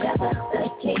 Whatever the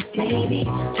case may be,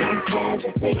 don't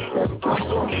hesitate to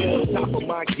call on me. Top of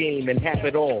my game and have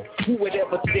it all. Who would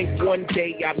ever think one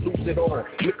day I'd lose it all?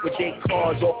 Liquidate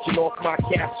cars, auction off my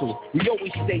castle. We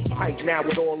always stay tight now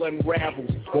it all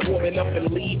unravels. But woman up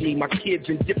and leave me, my kids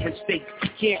in different states.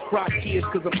 Can't cry tears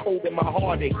cause I'm holding my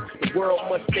heartache. The world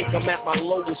must think I'm at my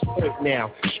lowest point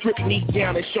now. Strip me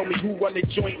down and show me who run the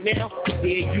joint now. There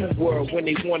you were when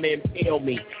they wanna impale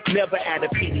me. Never at a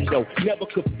penny though, never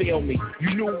could fail me.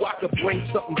 You knew I could bring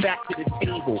something back to the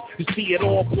table. To see it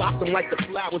all blossom like the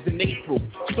flowers in April.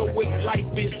 So if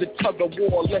life is the tug of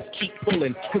war, let's keep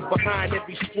pulling. Cause behind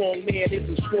every strong man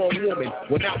is a strong woman.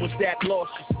 When I was that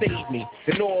lost, you saved me.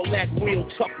 And all that real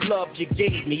tough love you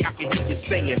gave me, I can hear you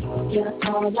saying, you're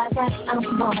all I got,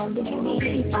 I'm all you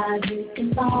need. You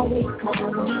can always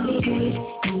call on me.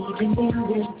 Even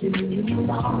when you're doing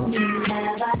wrong, you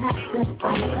never have to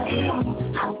fight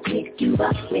alone. I'll pick you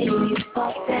up when you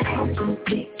fall down. You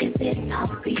pick and then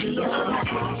I'll be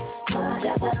alright.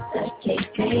 Whatever the case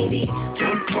may be,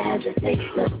 don't hesitate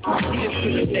to call on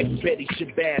me. The next Betty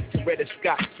Shabazz, Coretta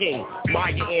Scott King,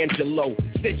 Maya Angelou,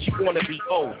 said you wanna be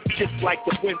old, just like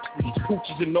the Winfreys,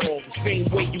 Pooches and all, the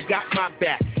same way you got my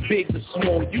back, big or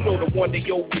small, you know the one they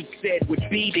always said would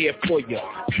be there for you.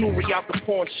 Jewelry out the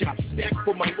pawn shop, stacked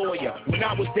for my lawyer. When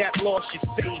I was that lost, you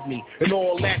saved me, and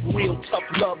all that real tough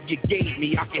love you gave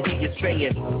me, I can hear you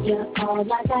saying, you're all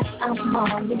I got, I'm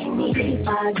all you need.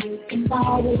 You can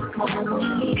always call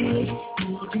on me.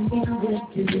 Even when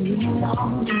you're doing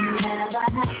wrong, you never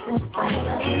have to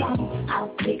fight alone. I'll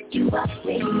pick you up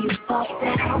when you fall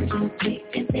down. You pick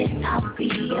and then I'll be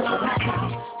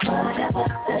alright. Whatever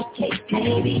the case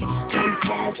may be, don't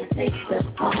hesitate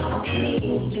to call on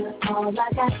me. You're all I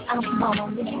got, I'm all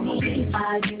you need.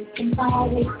 You can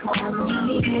always call on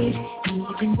me.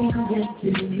 Even when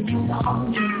you're doing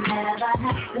wrong, you never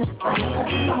have to fight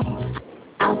alone.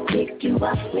 I'll pick you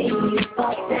up when you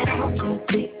fall down. You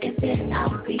pick and then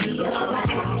I'll be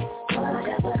alright.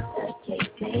 Whatever the case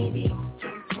may be,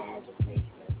 don't hesitate.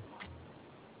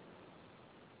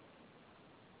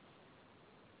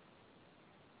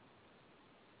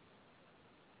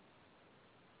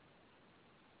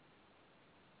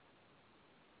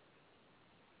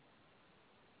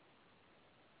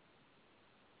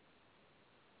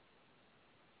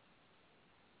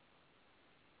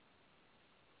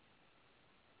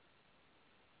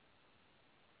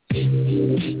 Yeah.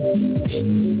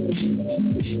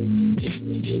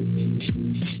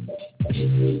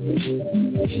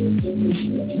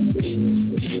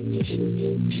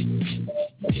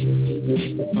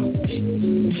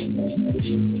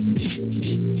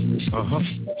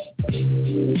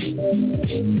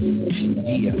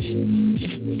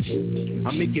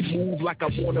 I make it move like I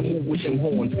wanna move with them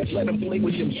horns. Let them play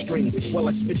with them strings while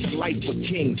I spit the life for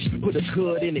kings. Put a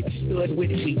good in it, stood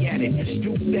with it, we at it.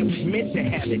 Dudes that was meant to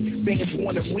have it. Fans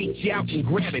wanna reach out and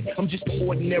grab it. I'm just an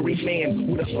ordinary man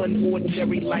with an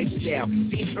unordinary lifestyle.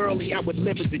 Since early I would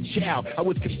live as a child. I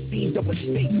was conceived of a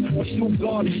state. But through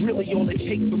God is really all it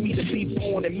takes for me to be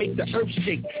born and make the earth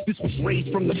shake. This was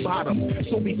raised from the bottom.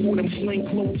 So before them plain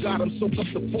clothes got them, soak up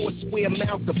the 4 square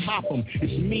miles to pop them.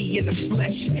 It's me in the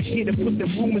flesh, here to put the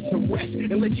rumors to rest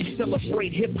and let you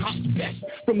celebrate hip-hop's best.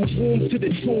 From the womb to the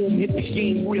tomb, hit the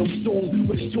game real soon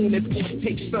with a tune that's gonna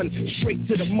take son straight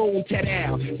to the moon.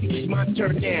 Ta-dow, it's my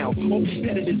turn now. All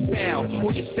competitors bow,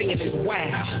 all you're saying is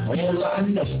wow. All I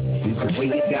know is the way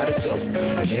it gotta go,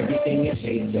 and everything it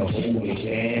takes to hold me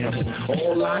down.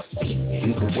 All I see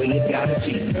is the way it gotta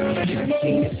be,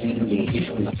 everything you see me hit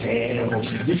the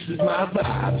town. This is my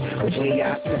vibe, the way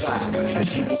I survive, and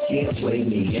people can't play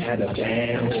me out of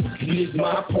bounds. Here's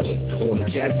my point on the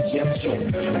Jazzy Jeff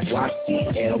show. Watch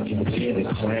CL can win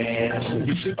the crown.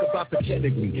 You think about the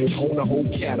pedigree, own the whole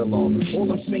catalog.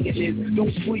 All I'm saying is,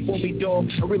 don't sleep on me, dog.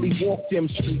 I really walk them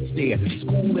streets there,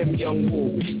 school them young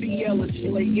wolves. CL is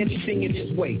slay anything in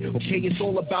his way. Okay, it's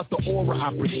all about the aura I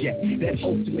project, that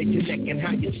ultimate connect, and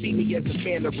how you see me as a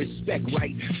man of respect,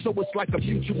 right? So it's like a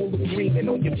mutual agreement.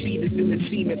 On your feet is in the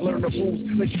cement. Learn the rules,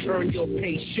 let you earn your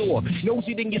pay. Sure,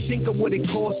 nosy then you think of what it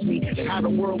cost me, how the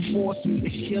world forced me to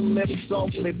kill them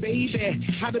softly, baby.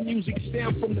 How the music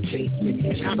sound from the basement,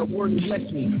 and how the word bless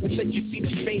me. But let you see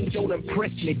the fame don't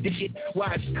impress me. Dig it?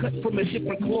 Why it's cut from a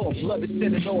different cloth. Love to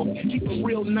set it off. Keep a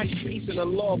real nice piece of the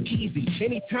law easy.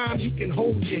 Anytime you can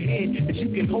hold your head, and you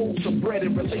can hold some bread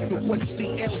and relate to what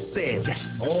CL said.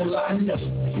 All I know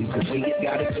is the way it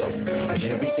gotta go, and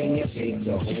everything it takes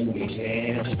to hold me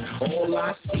down. All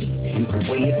I see is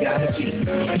the way it gotta be,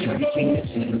 and everything that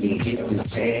see me hit the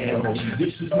town.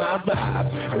 This is my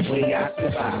vibe, the way I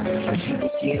survive, and people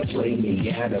can't play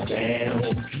me out of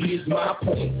bounds. Here's my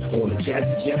point on the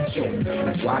Jazzy Jeff show.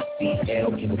 That's why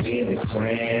CL can win the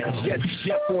crown. Jazzy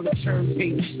Jeff on the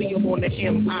turntable, see him on the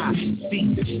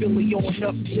MIC, Philly on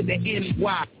up to the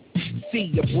NYC.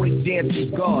 A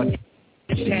breakdancer's God.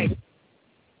 Tag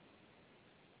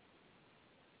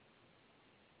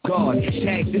God,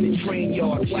 tagged in the train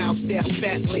yard, wild style,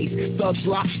 fat lace, thugs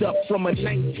locked up from a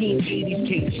 1980s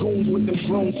case, goons with them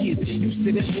grown kids, used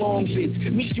to this long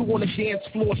vids, meet you on the dance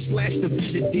floor, slash the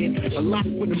visit did, a lot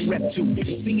for the rep to,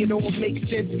 see it all make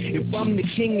sense, if I'm the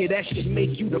king, that should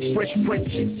make you the Fresh Prince,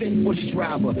 send for the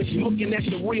driver, looking at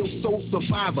the real soul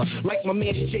survivor, like my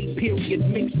man J. Period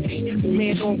mixtape,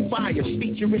 man on fire,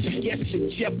 featuring the guest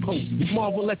and Jeff Post,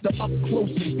 marvel at the up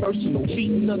close and personal,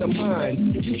 beating of the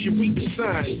mind, you should read the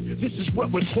signs. This is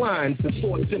what reclines the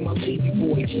thoughts in my lazy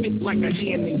boy. Fit like a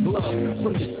hand in glove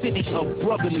from the city of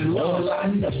brotherly love. All I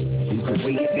know is the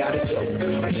way it gotta go,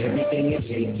 and everything it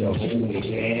takes to hold me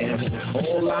down.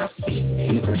 All I see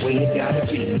is the way it gotta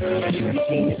be, and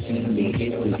everything that see me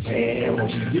hit the town.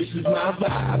 This is my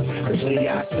vibe, the way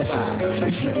I survive,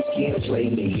 and people can't play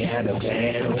me out of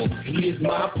bounds. Here's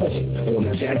my point on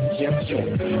the Jazzy Jeff show.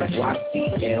 That's why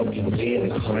CL can win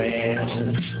the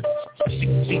crown.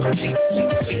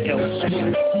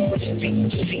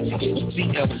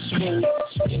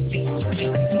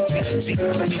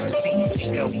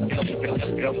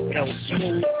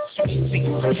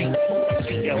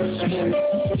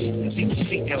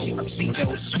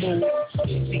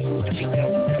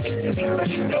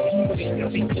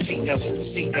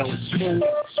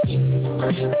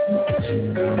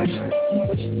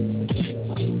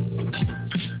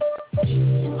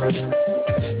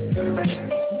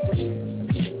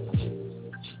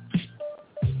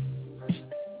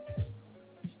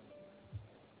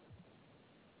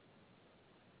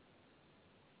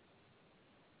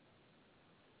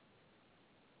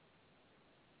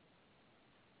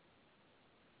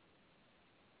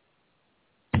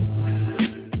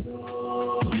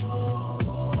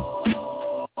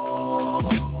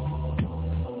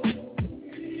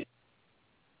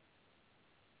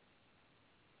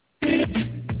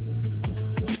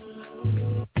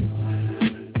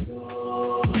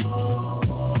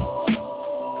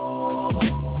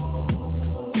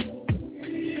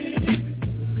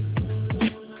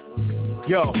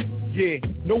 Yo, yeah,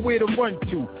 nowhere to run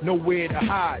to, nowhere to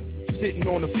hide. Sitting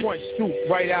on the front stoop,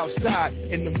 right outside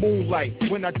in the moonlight.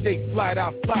 When I take flight,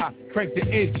 I fly, crank the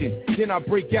engine. Then I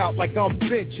break out like I'm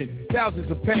benching.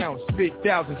 Thousands of pounds, spit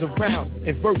thousands of rounds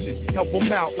and verses. Help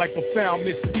them out like a found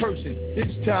missing person.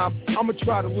 This time, I'ma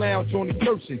try to lounge on the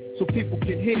curtain so people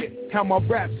can hear how my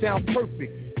rap sound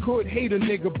perfect. Could hate a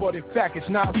nigga, but in fact it's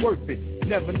not worth it.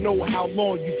 Never know how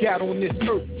long you got on this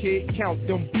earth, kid. Count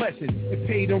them blessings and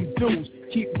pay them dues.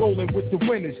 Keep rolling with the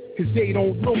winners, cause they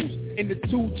don't lose. In the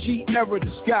 2G era,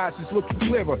 the skies is looking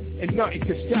clearer, and nothing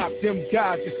can stop them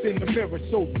guys that's in the mirror.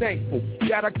 So thankful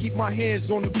that I keep my hands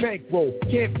on the bankroll.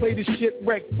 Can't play the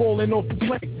shipwreck falling off the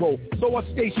plank roll. So I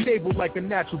stay stable like a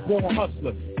natural born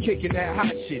hustler, kicking that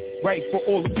hot shit right for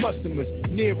all the customers,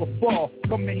 near or far,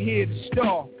 from the here to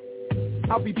star.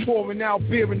 I'll be pouring out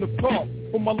beer in the park,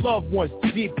 for my loved ones.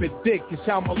 Deep and thick is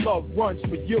how my love runs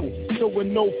for you. So with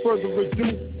no further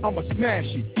ado, I'ma smash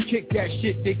it. Kick that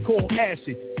shit they call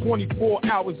acid. 24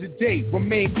 hours a day,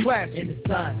 remain classic. In the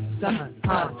sun,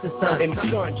 to sun. In the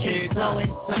sun, kid. Keep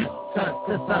blowing, sun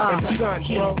to sun. In the sun,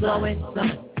 keep bro. blowing,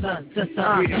 sun to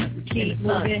sun. Yeah. Keep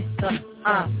moving,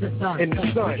 sun to sun. In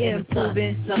the sun. We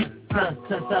improving, sun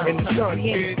to sun. In the sun, we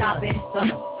ain't kid. stopping, sun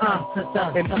to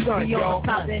sun. In the sun, we y'all. on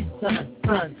stopping,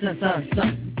 sun to sun.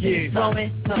 Yeah. Keep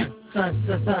blowing, sun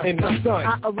to sun. In the sun.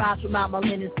 I arise from out my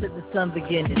linens to the sun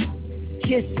beginning.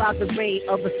 Kissed by the ray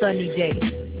of a sunny day.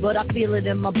 But I feel it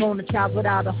in my bone, a child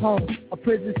without a home. A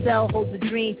prison cell holds a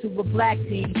dream to a black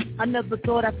team. I never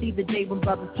thought I'd see the day when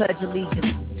brothers pledge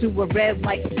allegiance to a red,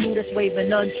 white blue that's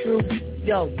waving untrue.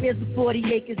 Yo, here's the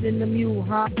 40 acres in the mule,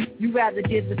 huh? You rather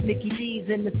give us Mickey D's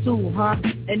in the two, huh?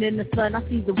 And in the sun, I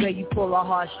see the way you pull a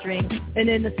heartstring. And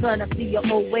in the sun, I see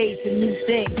your old ways and new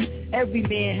things. Every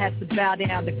man has to bow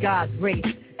down to God's grace.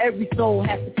 Every soul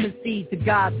has to concede to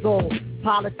God's goal.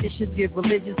 Politicians give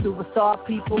religion to a starved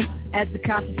people. As the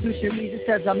Constitution reads, it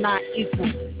says I'm not equal.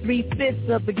 3/5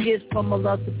 of a gift from a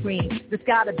love supreme. This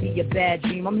gotta be a bad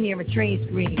dream. I'm hearing trains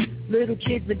scream. Little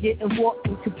kids are getting walked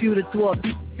through computer talk.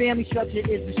 Family structure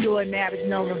is destroyed, marriage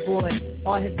null and void.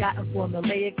 All has gotten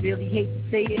formulaic, really hate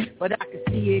to say it, but I can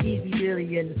see it easy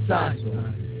really in the sun.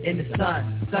 In the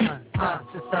sun,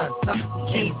 to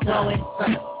sun. Keep blowing,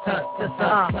 sun to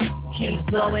sun. Keep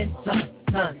blowing, sun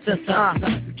to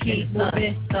sun. Keep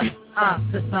moving, sun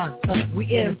to sun.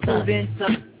 We improving,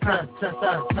 sun to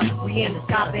sun. We in the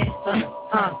stopping, sun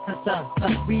to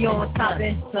sun. We on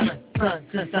topping, sun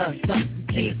to sun.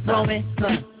 Keep blowing,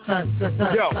 sun to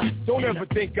sun. Yo, don't ever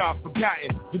think I've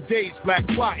forgotten the days black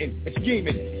plotting and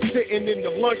scheming, sitting in the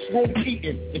lunchroom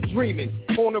eating and dreaming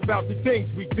on about the things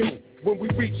we do. When we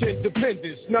reach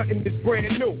independence, nothing is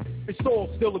brand new. It's all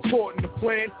still according to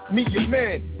plan. Me, your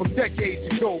man, from decades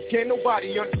ago. Can't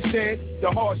nobody understand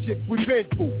the hardships we've been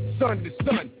through. Sun to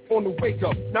sun, on the wake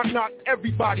up. Not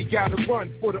everybody gotta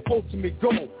run for the ultimate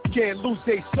goal. Can't lose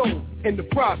their soul in the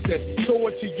process. So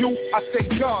unto you, I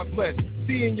say God bless.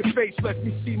 Seeing your face let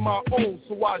me see my own,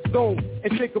 so I zone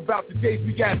and think about the days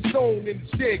we got sown in the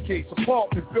staircase,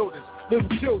 apartment buildings, little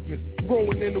children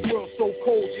growing in the world so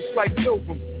cold, just like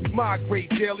pilgrims. We migrate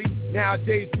daily.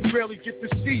 Nowadays we rarely get to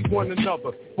see one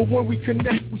another, but when we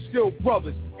connect, we still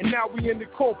brothers. And now we in the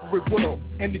corporate world,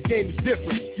 and the game is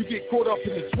different. You get caught up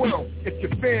in the swirl if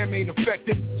your fam ain't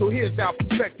affected. So here's our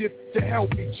perspective to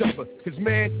help each other, 'cause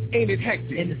man, ain't it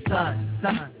hectic? In the sun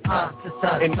to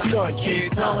sun. In the sun,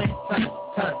 kid. Keep blowing, sun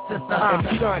to sun. In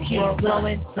the sun, bro. Keep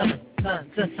blowing, sun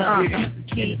to sun. Yeah.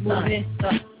 Keep moving,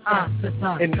 sun to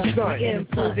sun. In the sun. We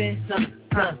improving, sun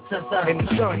to sun. In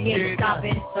the sun, we ain't kid.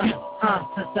 stopping, sun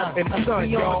to sun. In the sun, we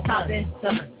y'all. on topping,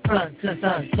 sun to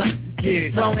sun. Yeah.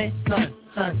 Keep blowing, sun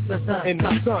to sun. In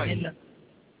the sun. In the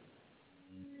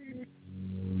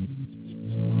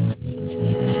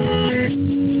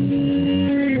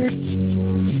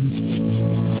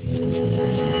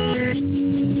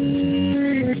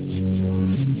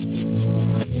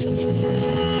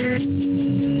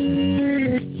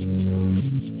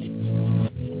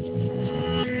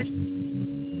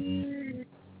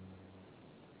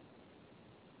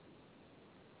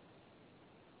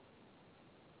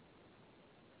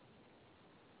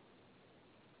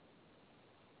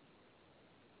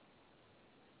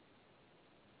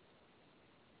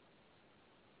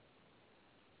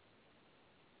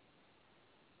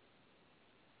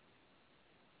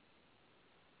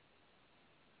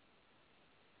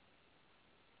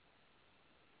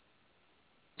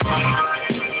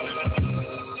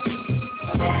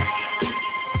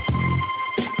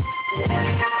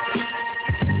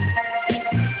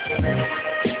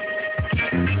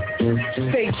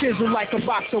Chisel like a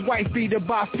boxer, white beater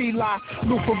by Feli.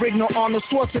 Lou Ferrigno, Arnold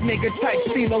Schwarzenegger type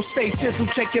CeeLo. Stay chisel,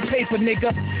 check your paper,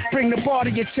 nigga. Bring the bar to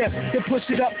your chest, then push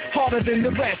it up harder than the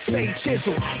rest. Stay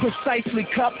chisel, precisely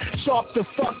cup, sharp the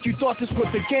fuck. You thought this was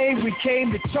the game? We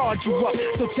came to charge you up,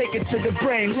 so take it to the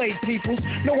brain. Late peoples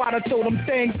know how to throw them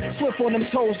things, slip on them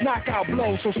toes, knockout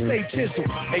blows. So stay chisel.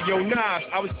 Hey yo, Nas,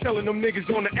 I was telling them niggas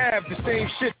on the Ave the same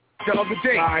shit the other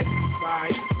day. Right.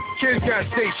 Kids gotta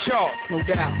stay sharp. No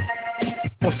doubt.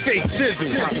 Or stay chisel.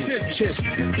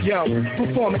 Yo,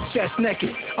 performance chest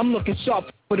naked. I'm looking sharp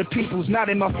for the people's, not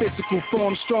in my physical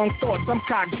form. Strong thoughts, I'm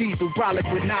cock diesel, brolic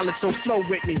with knowledge, so flow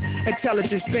with me.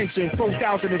 Intelligence benching,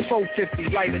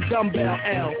 4,450, like a dumbbell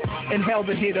L. Inhale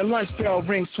to hear the lunch bell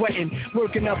ring, sweating,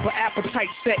 working up an appetite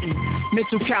setting.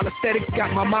 Mental calisthenics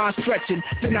got my mind stretching,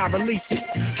 then I release it.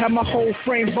 Have my whole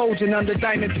frame bulging under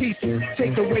diamond pieces.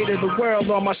 Take the weight of the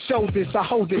world on my shoulders, I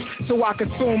hold it, so I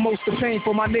consume most of the pain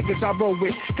for my niggas I roll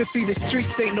with. Cause see the streets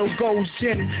ain't no gold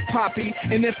gin, poppy.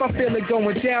 And if I feel it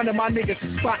going down, then my niggas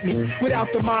can spot me. Without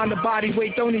the mind, the body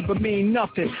weight don't even mean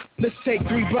nothing. Let's take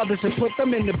 3 brothers and put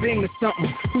them in the Bing or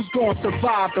something. Who's gonna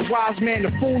survive, the wise man,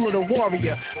 the fool, or the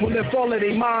warrior? Well, if all of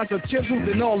their minds are chiseled,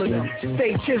 then all of them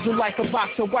stay chiseled like a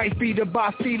box of white beater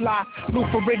by Eli.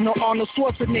 Luther Rigno, Arnold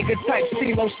Schwarzenegger type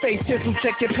CeeLo. Stay chiseled,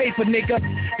 check your paper, nigga.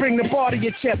 Bring the bar to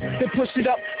your chest, then push it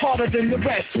up harder than the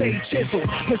rest. Stay chiseled,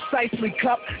 precisely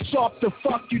cup, sharp the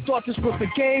fuck. You thought this was the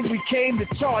game? We came to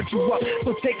charge you up,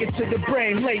 so take it to the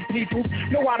brain. Late people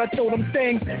know how to throw them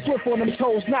things, swift on them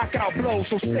toes, knockout blows.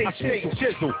 So stay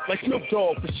chiseled, like Snoop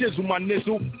Dogg for shizzle my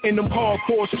nizzle. In them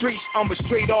hardcore streets, I'm a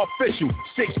straight official.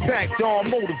 6-pack,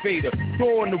 Dawn motivator,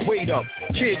 throwing the weight up.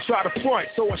 Kid try to front,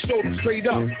 so I showed him straight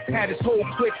up. Had his whole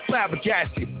clique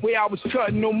flabbergasted. Where I was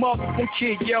cutting them up, one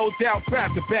kid yelled out,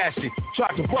 grab the bastard.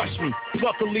 Tried to rush me,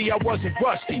 luckily I wasn't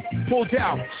rusty. Pulled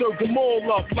out, served them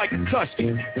all up like a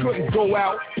tusky. Couldn't go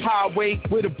out, highway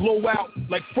with a blowout.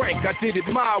 Like Frank, I did it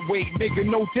my way, nigga,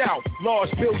 no doubt.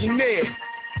 Large billionaire.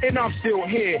 And I'm still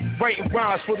here, writing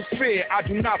rhymes for the sphere. I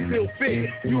do not feel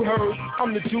fear. You heard,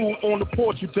 I'm the dude on the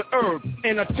porch with the herb.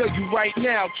 And I tell you right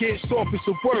now, kid, soft is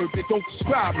a word that don't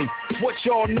describe me. What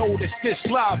y'all know that's this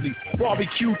lively?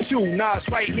 Barbecue too, Nas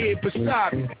right here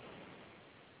beside me.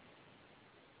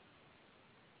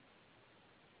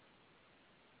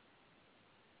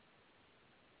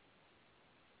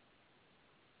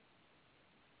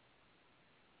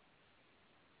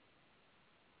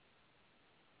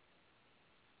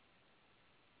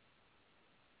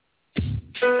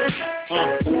 It's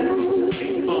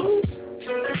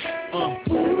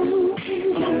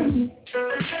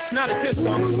not a diss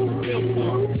song, it's a real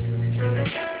song.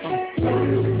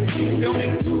 Feel me?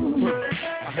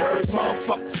 I heard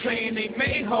motherfuckers saying they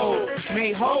made hoes.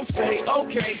 Made hoes say,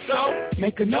 okay, so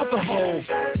make another hole.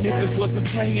 Niggas wasn't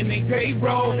playing they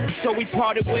payroll, so we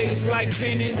parted ways like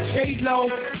Ben and J-Lo.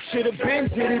 Should've been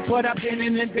did it, but I've been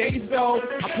in the days though.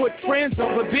 I put friends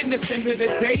over business into the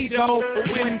day though. But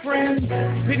when friends,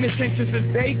 business interests as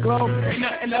they go, ain't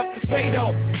nothing left to say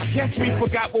though. I guess we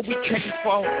forgot what we came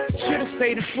for. Should've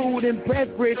stayed in food and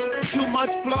beverage. Too much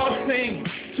flossing,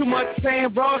 too much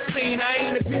saying raw scene. I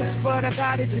ain't a bitch, but I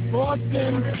got it in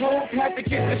Boston. Hope had to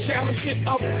get the shower shit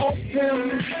up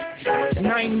open. And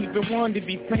I ain't even want to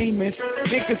be famous.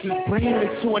 Niggas is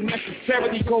brainless to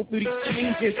unnecessarily go through these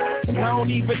changes. And I don't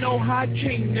even know how I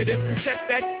came to this. Except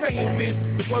that fame is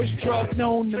the worst drug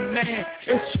known to man.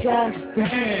 It's strong as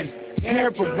band.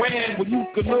 Heroin, when you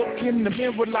could look in the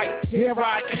mirror like, here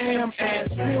I am,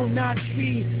 and still not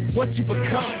see what you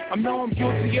become. I know I'm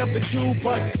guilty of it too,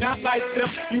 but not like them.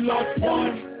 You lost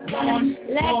one.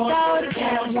 Let go to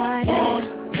that one.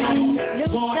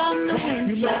 Look on the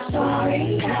window.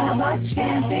 Sorry, I'm a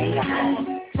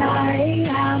champion. Sorry,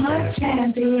 I'm a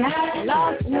champion.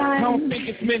 Lost one. I don't think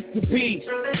it's meant to be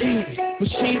easy, but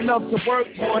she loves to work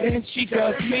more than she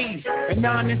does me. And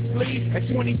honestly, at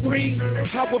 23,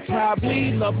 I would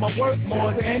probably love my work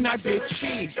more than I did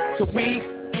she. So ain't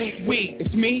we,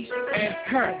 it's me and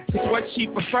her. It's what she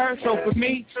prefers, so for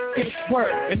me, it's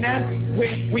work. And that's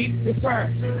when we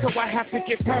differ. So I have to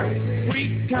give her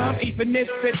free time, even if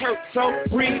it hurts. So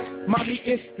breathe, mommy,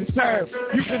 it's deserved.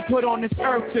 You've been put on this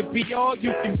earth to be all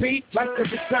you can be, like the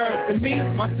reserve. To me,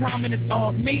 my time and it's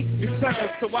on me,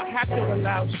 deserved. So I have to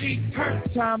allow her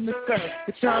time to serve.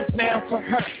 The time's now for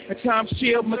her, the time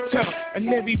she'll mature. And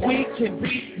every week can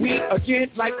be we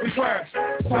again like we were.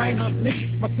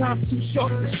 Finally, my time's too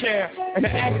short to share. And I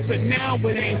asked her now,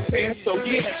 it ain't fair. So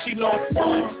yeah, she lost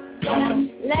one.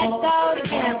 Let go to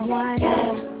that one.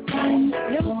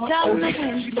 Look on the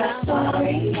window.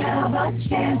 Sorry, I'm a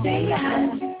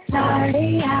champion.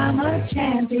 Sorry, I'm a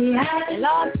champion.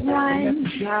 Lost one.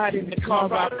 Died in the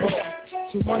car I bought.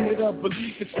 So one of the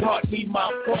belief it's partly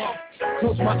my fault.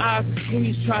 Close my eyes and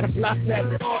squeeze, try to block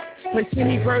that thought. Place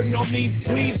any burden on me,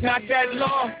 please, not that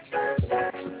long.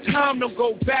 Time don't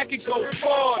go back, it goes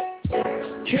forward.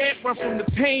 Can't run from the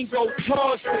pain, go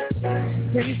towards it.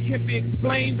 Things can be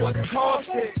explained what caused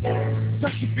it.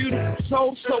 Such a beautiful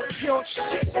soul, so pure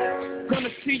shit. Gonna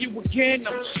see you again,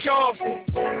 I'm sure of it.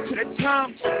 To the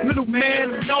time, little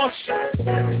man, I'm nauseous.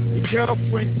 Your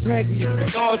girlfriend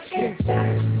pregnant, nauseous.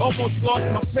 Almost lost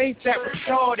my faith that was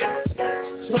started.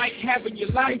 It's like having your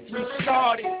life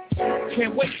restarted.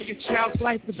 Can't wait for your child's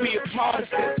life to be a part of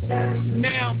it.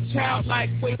 Now I'm childlike,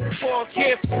 waiting for a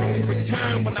gift. In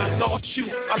return, when I lost you,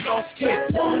 I lost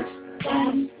it.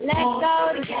 Let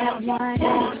go to get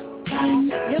one.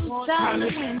 You saw the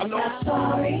winter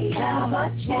story of a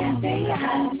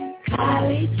champion.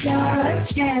 Kylie, you're a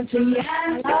champion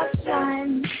of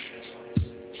fun.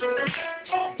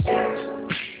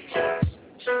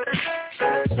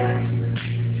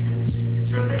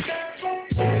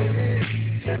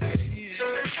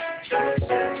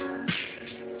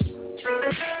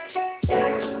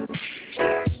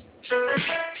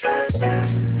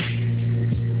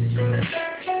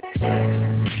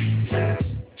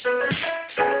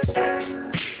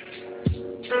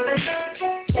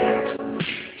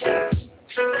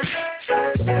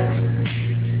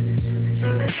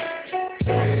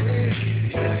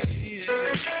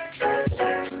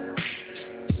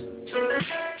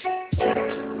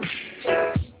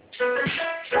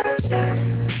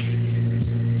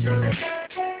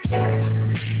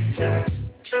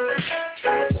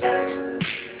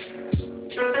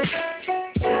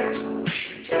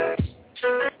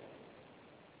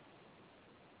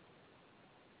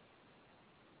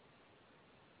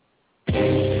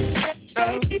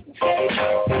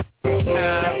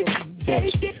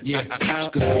 Yeah,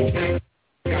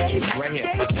 got you right here.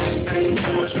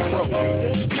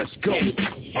 Let's go.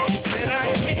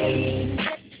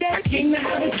 I came to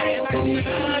have a day like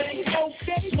tonight.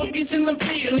 Smoking till I'm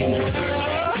feeling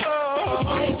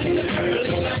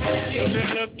you're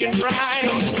looking right.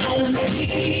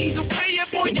 The way you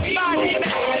put your body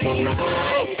back.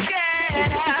 Yeah,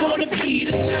 it's gonna be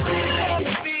the night.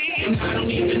 I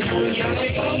don't even know your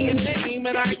name,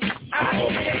 but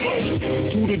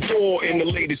through the door in the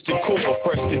latest decor,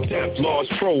 fresh to death, large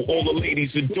pro, all the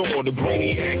ladies adore. The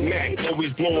brainiac Mac,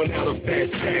 always blowing out a fat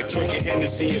sack, drinking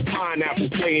Hennessy and pineapple,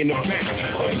 playing the back.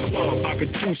 I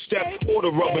could two-step or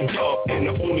the rubber dub, and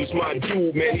the owner's my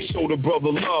dude, man, he showed a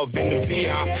brother love in the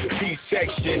VIP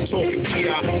section, talking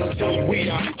G.I. Tell we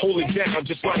hold it down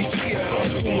just like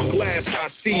G.I. Through my glass, I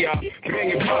see ya,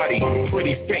 banging body,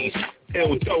 pretty face.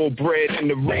 Ill thoroughbred in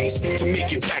the race to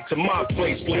make it back to my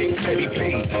place like Teddy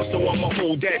P. So I'ma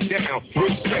hold that down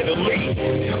real steadily.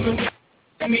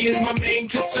 Me is my main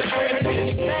concern.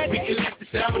 We can let the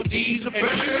melodies of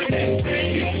burning.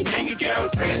 You can bring your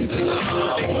girlfriends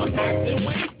along. They gon' have to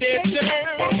wait their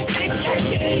turn.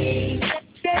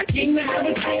 I came to have a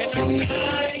drink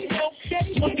tonight.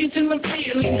 Smoking till I'm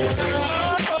feeling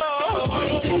high.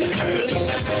 In the early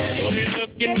night, you're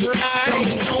looking bright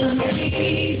on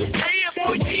me.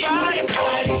 Put your body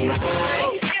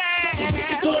right.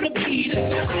 It's gonna be the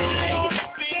night.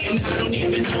 And I don't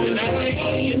even know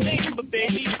your name, but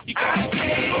baby, you got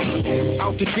it.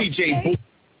 Out the DJ booth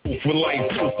with light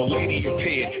proof, a lady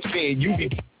appeared, saying you be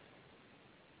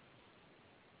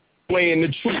playing the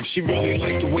truth. She really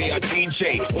liked the way I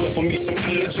DJ. Offered me some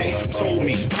DJ. Told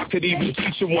me I could even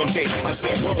teach her one day. I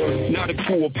said, word, not a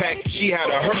cool pack. She had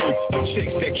a herd of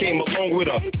chicks that came along with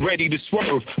her, ready to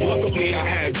swerve. Luckily, I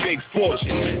had big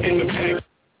fortune in the back.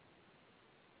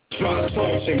 Try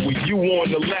tossing with you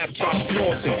on the laptop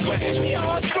flossing. We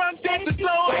all drunk at the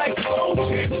floor like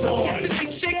Big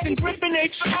chicks and gripping they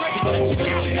try.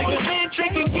 Niggas in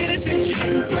drinking, get attention.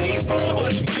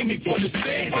 Give me for the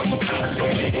same.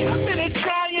 I'm in a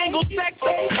triangle sex.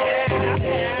 I'm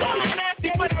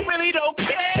nasty, but I really don't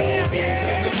care.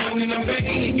 The morning I'm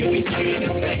begging, you'll be saying the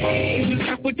same.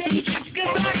 I would do just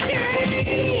cause I can.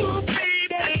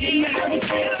 Baby, I can't have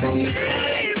a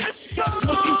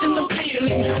looking till I'm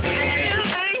feeling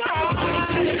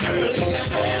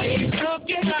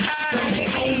looking high.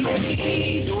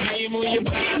 The way you move your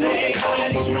body,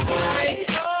 right.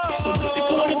 It's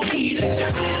gonna be the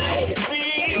night.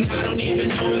 I don't even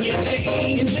know your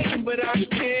name, but I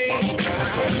can.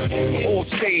 All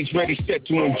stage ready, set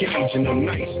to engage in a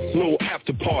nice little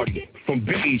after party. From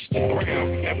beige to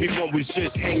brown, everyone was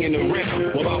just hanging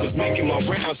around while I was making my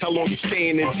rounds. How long you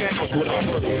staying in town? What I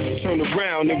heard. Turn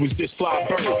around, it was this fly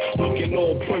bird, looking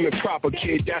all prim and proper,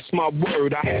 kid. That's my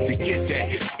word. I had to get that,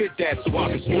 spit that, so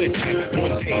I could split that.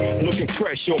 One day, looking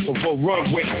fresh off of a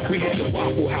runway, we hit the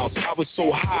Waffle House. I was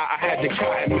so high, I had to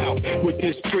cotton out with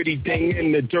this pretty thing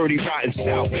in the dirty rotten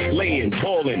south, laying,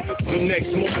 balling. The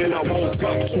next morning, I woke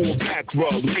up to a back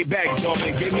rub, lay back,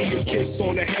 darling, gave me a kiss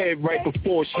on the head right before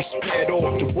before she sped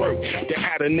off to work. That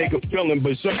had a nigga feeling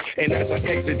berserk. And as I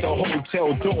exit the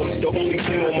hotel doors, the only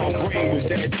thing on my brain was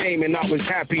that game, and I was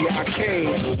happy I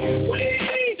came.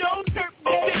 Please don't hurt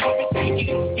me, baby.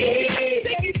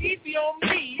 Take it easy on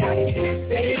me. I can't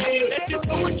say it. Let you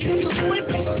know what you're doing.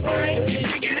 Right?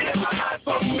 Get it hard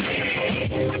for me. I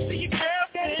see you, girl,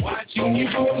 watching you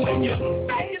when you're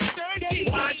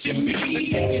watching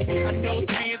me. I know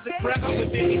tears are crowd,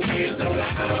 but then tears are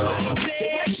loud.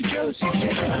 There she goes, she's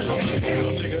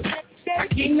down. I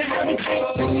can't have it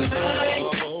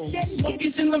tonight.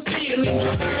 Monkeys in the feeling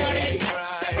right.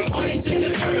 Monkeys in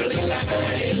the early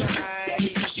light.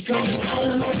 She comes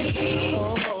home on me.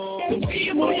 The way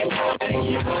you move your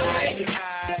body, right.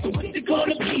 What's it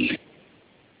gonna be?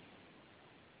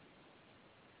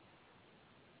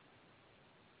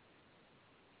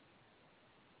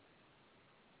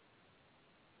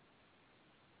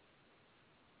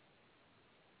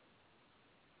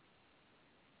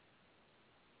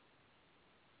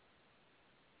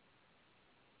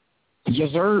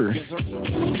 Yes, sir.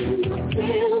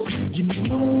 You know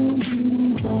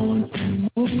you want to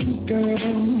move, girl,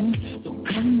 so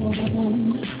come on.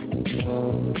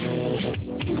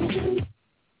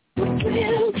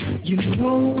 You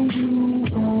know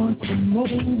you want to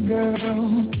move, girl,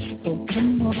 so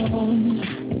come on.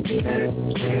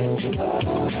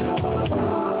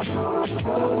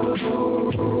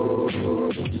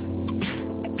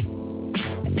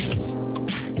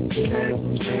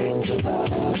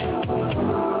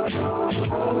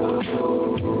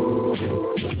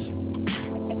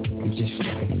 I'm just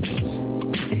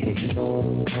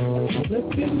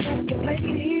looking at the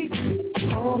ladies,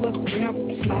 all of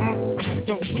them fly.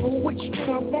 Don't know which one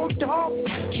I want, dog.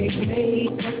 Can't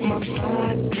make up my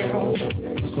mind, girl.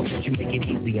 So would you make it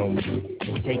easy on me?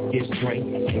 Take this drink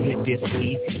and hit this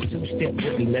weed. Two-step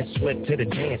with me, let's sweat to the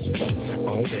dance floor.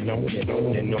 On and on and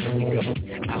on and on we go.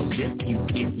 I'll lift you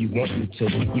if you want me to.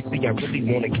 You see, I really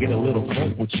want to get a little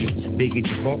funk with you. Big as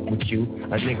you funk with you.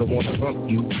 A nigga want to bump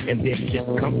you and then just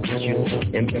come with you.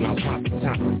 And then I'll pop the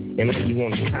top and then you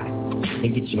want to hot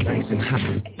and get you nice and hot.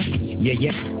 Yeah,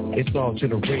 yeah, it's all to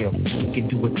the real. You can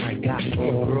do it like God. Come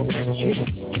on, girl, let's chill.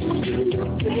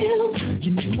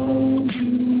 You know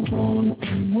you want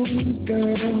to move,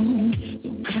 girl, so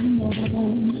come on.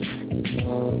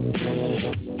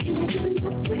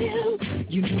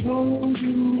 You know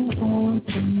you want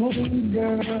to move,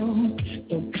 girl,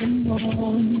 so come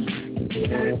on.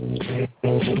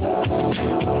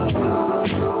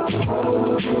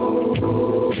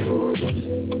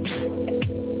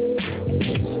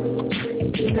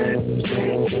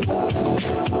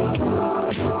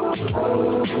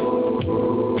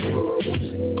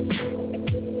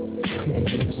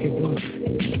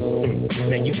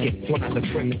 Now you can fly the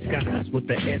friendly skies with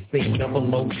the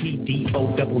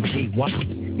S-A-O-O-P-D-O-double-G-Y.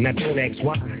 Now don't ask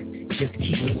why. Just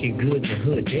keep looking good in the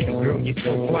hood. Damn, girl, you're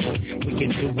so fly. We can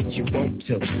do what you want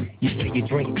to. You say you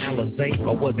drink Alizé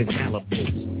or was it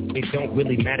Malibu? It don't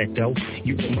really matter, though.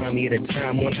 You remind me of the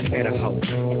time when I had a hoe.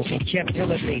 She kept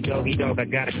telling me, doggy dog, I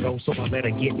gotta go. So I let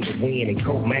her get in the wind and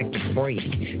co-mac the spray.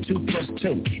 2 +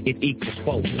 2, it equals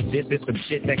 4. This is some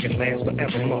shit that can last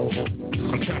forevermore.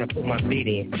 I'm trying to put my bid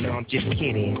in. No, I'm just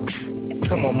kidding.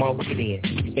 Come on, Mo, get in.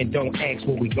 And don't ask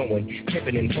where we going.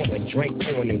 Pippin' and blowing, drink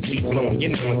pouring and keep blowing. You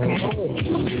know, come on.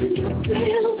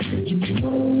 You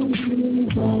know you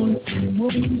want to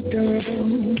move, girl,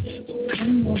 so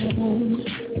come on.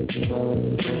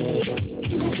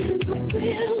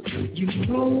 You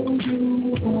know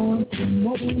you want to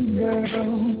move,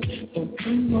 girl, so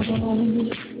come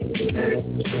on.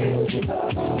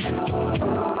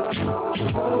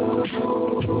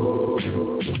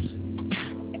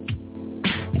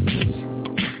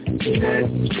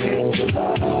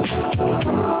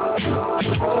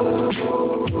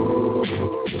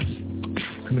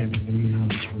 Come here, let me know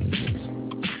what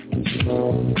you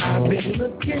I've been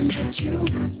looking at you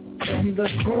from the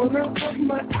corner of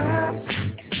my eye,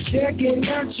 checking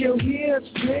out your hips,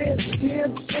 hips,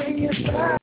 hips, and your thighs.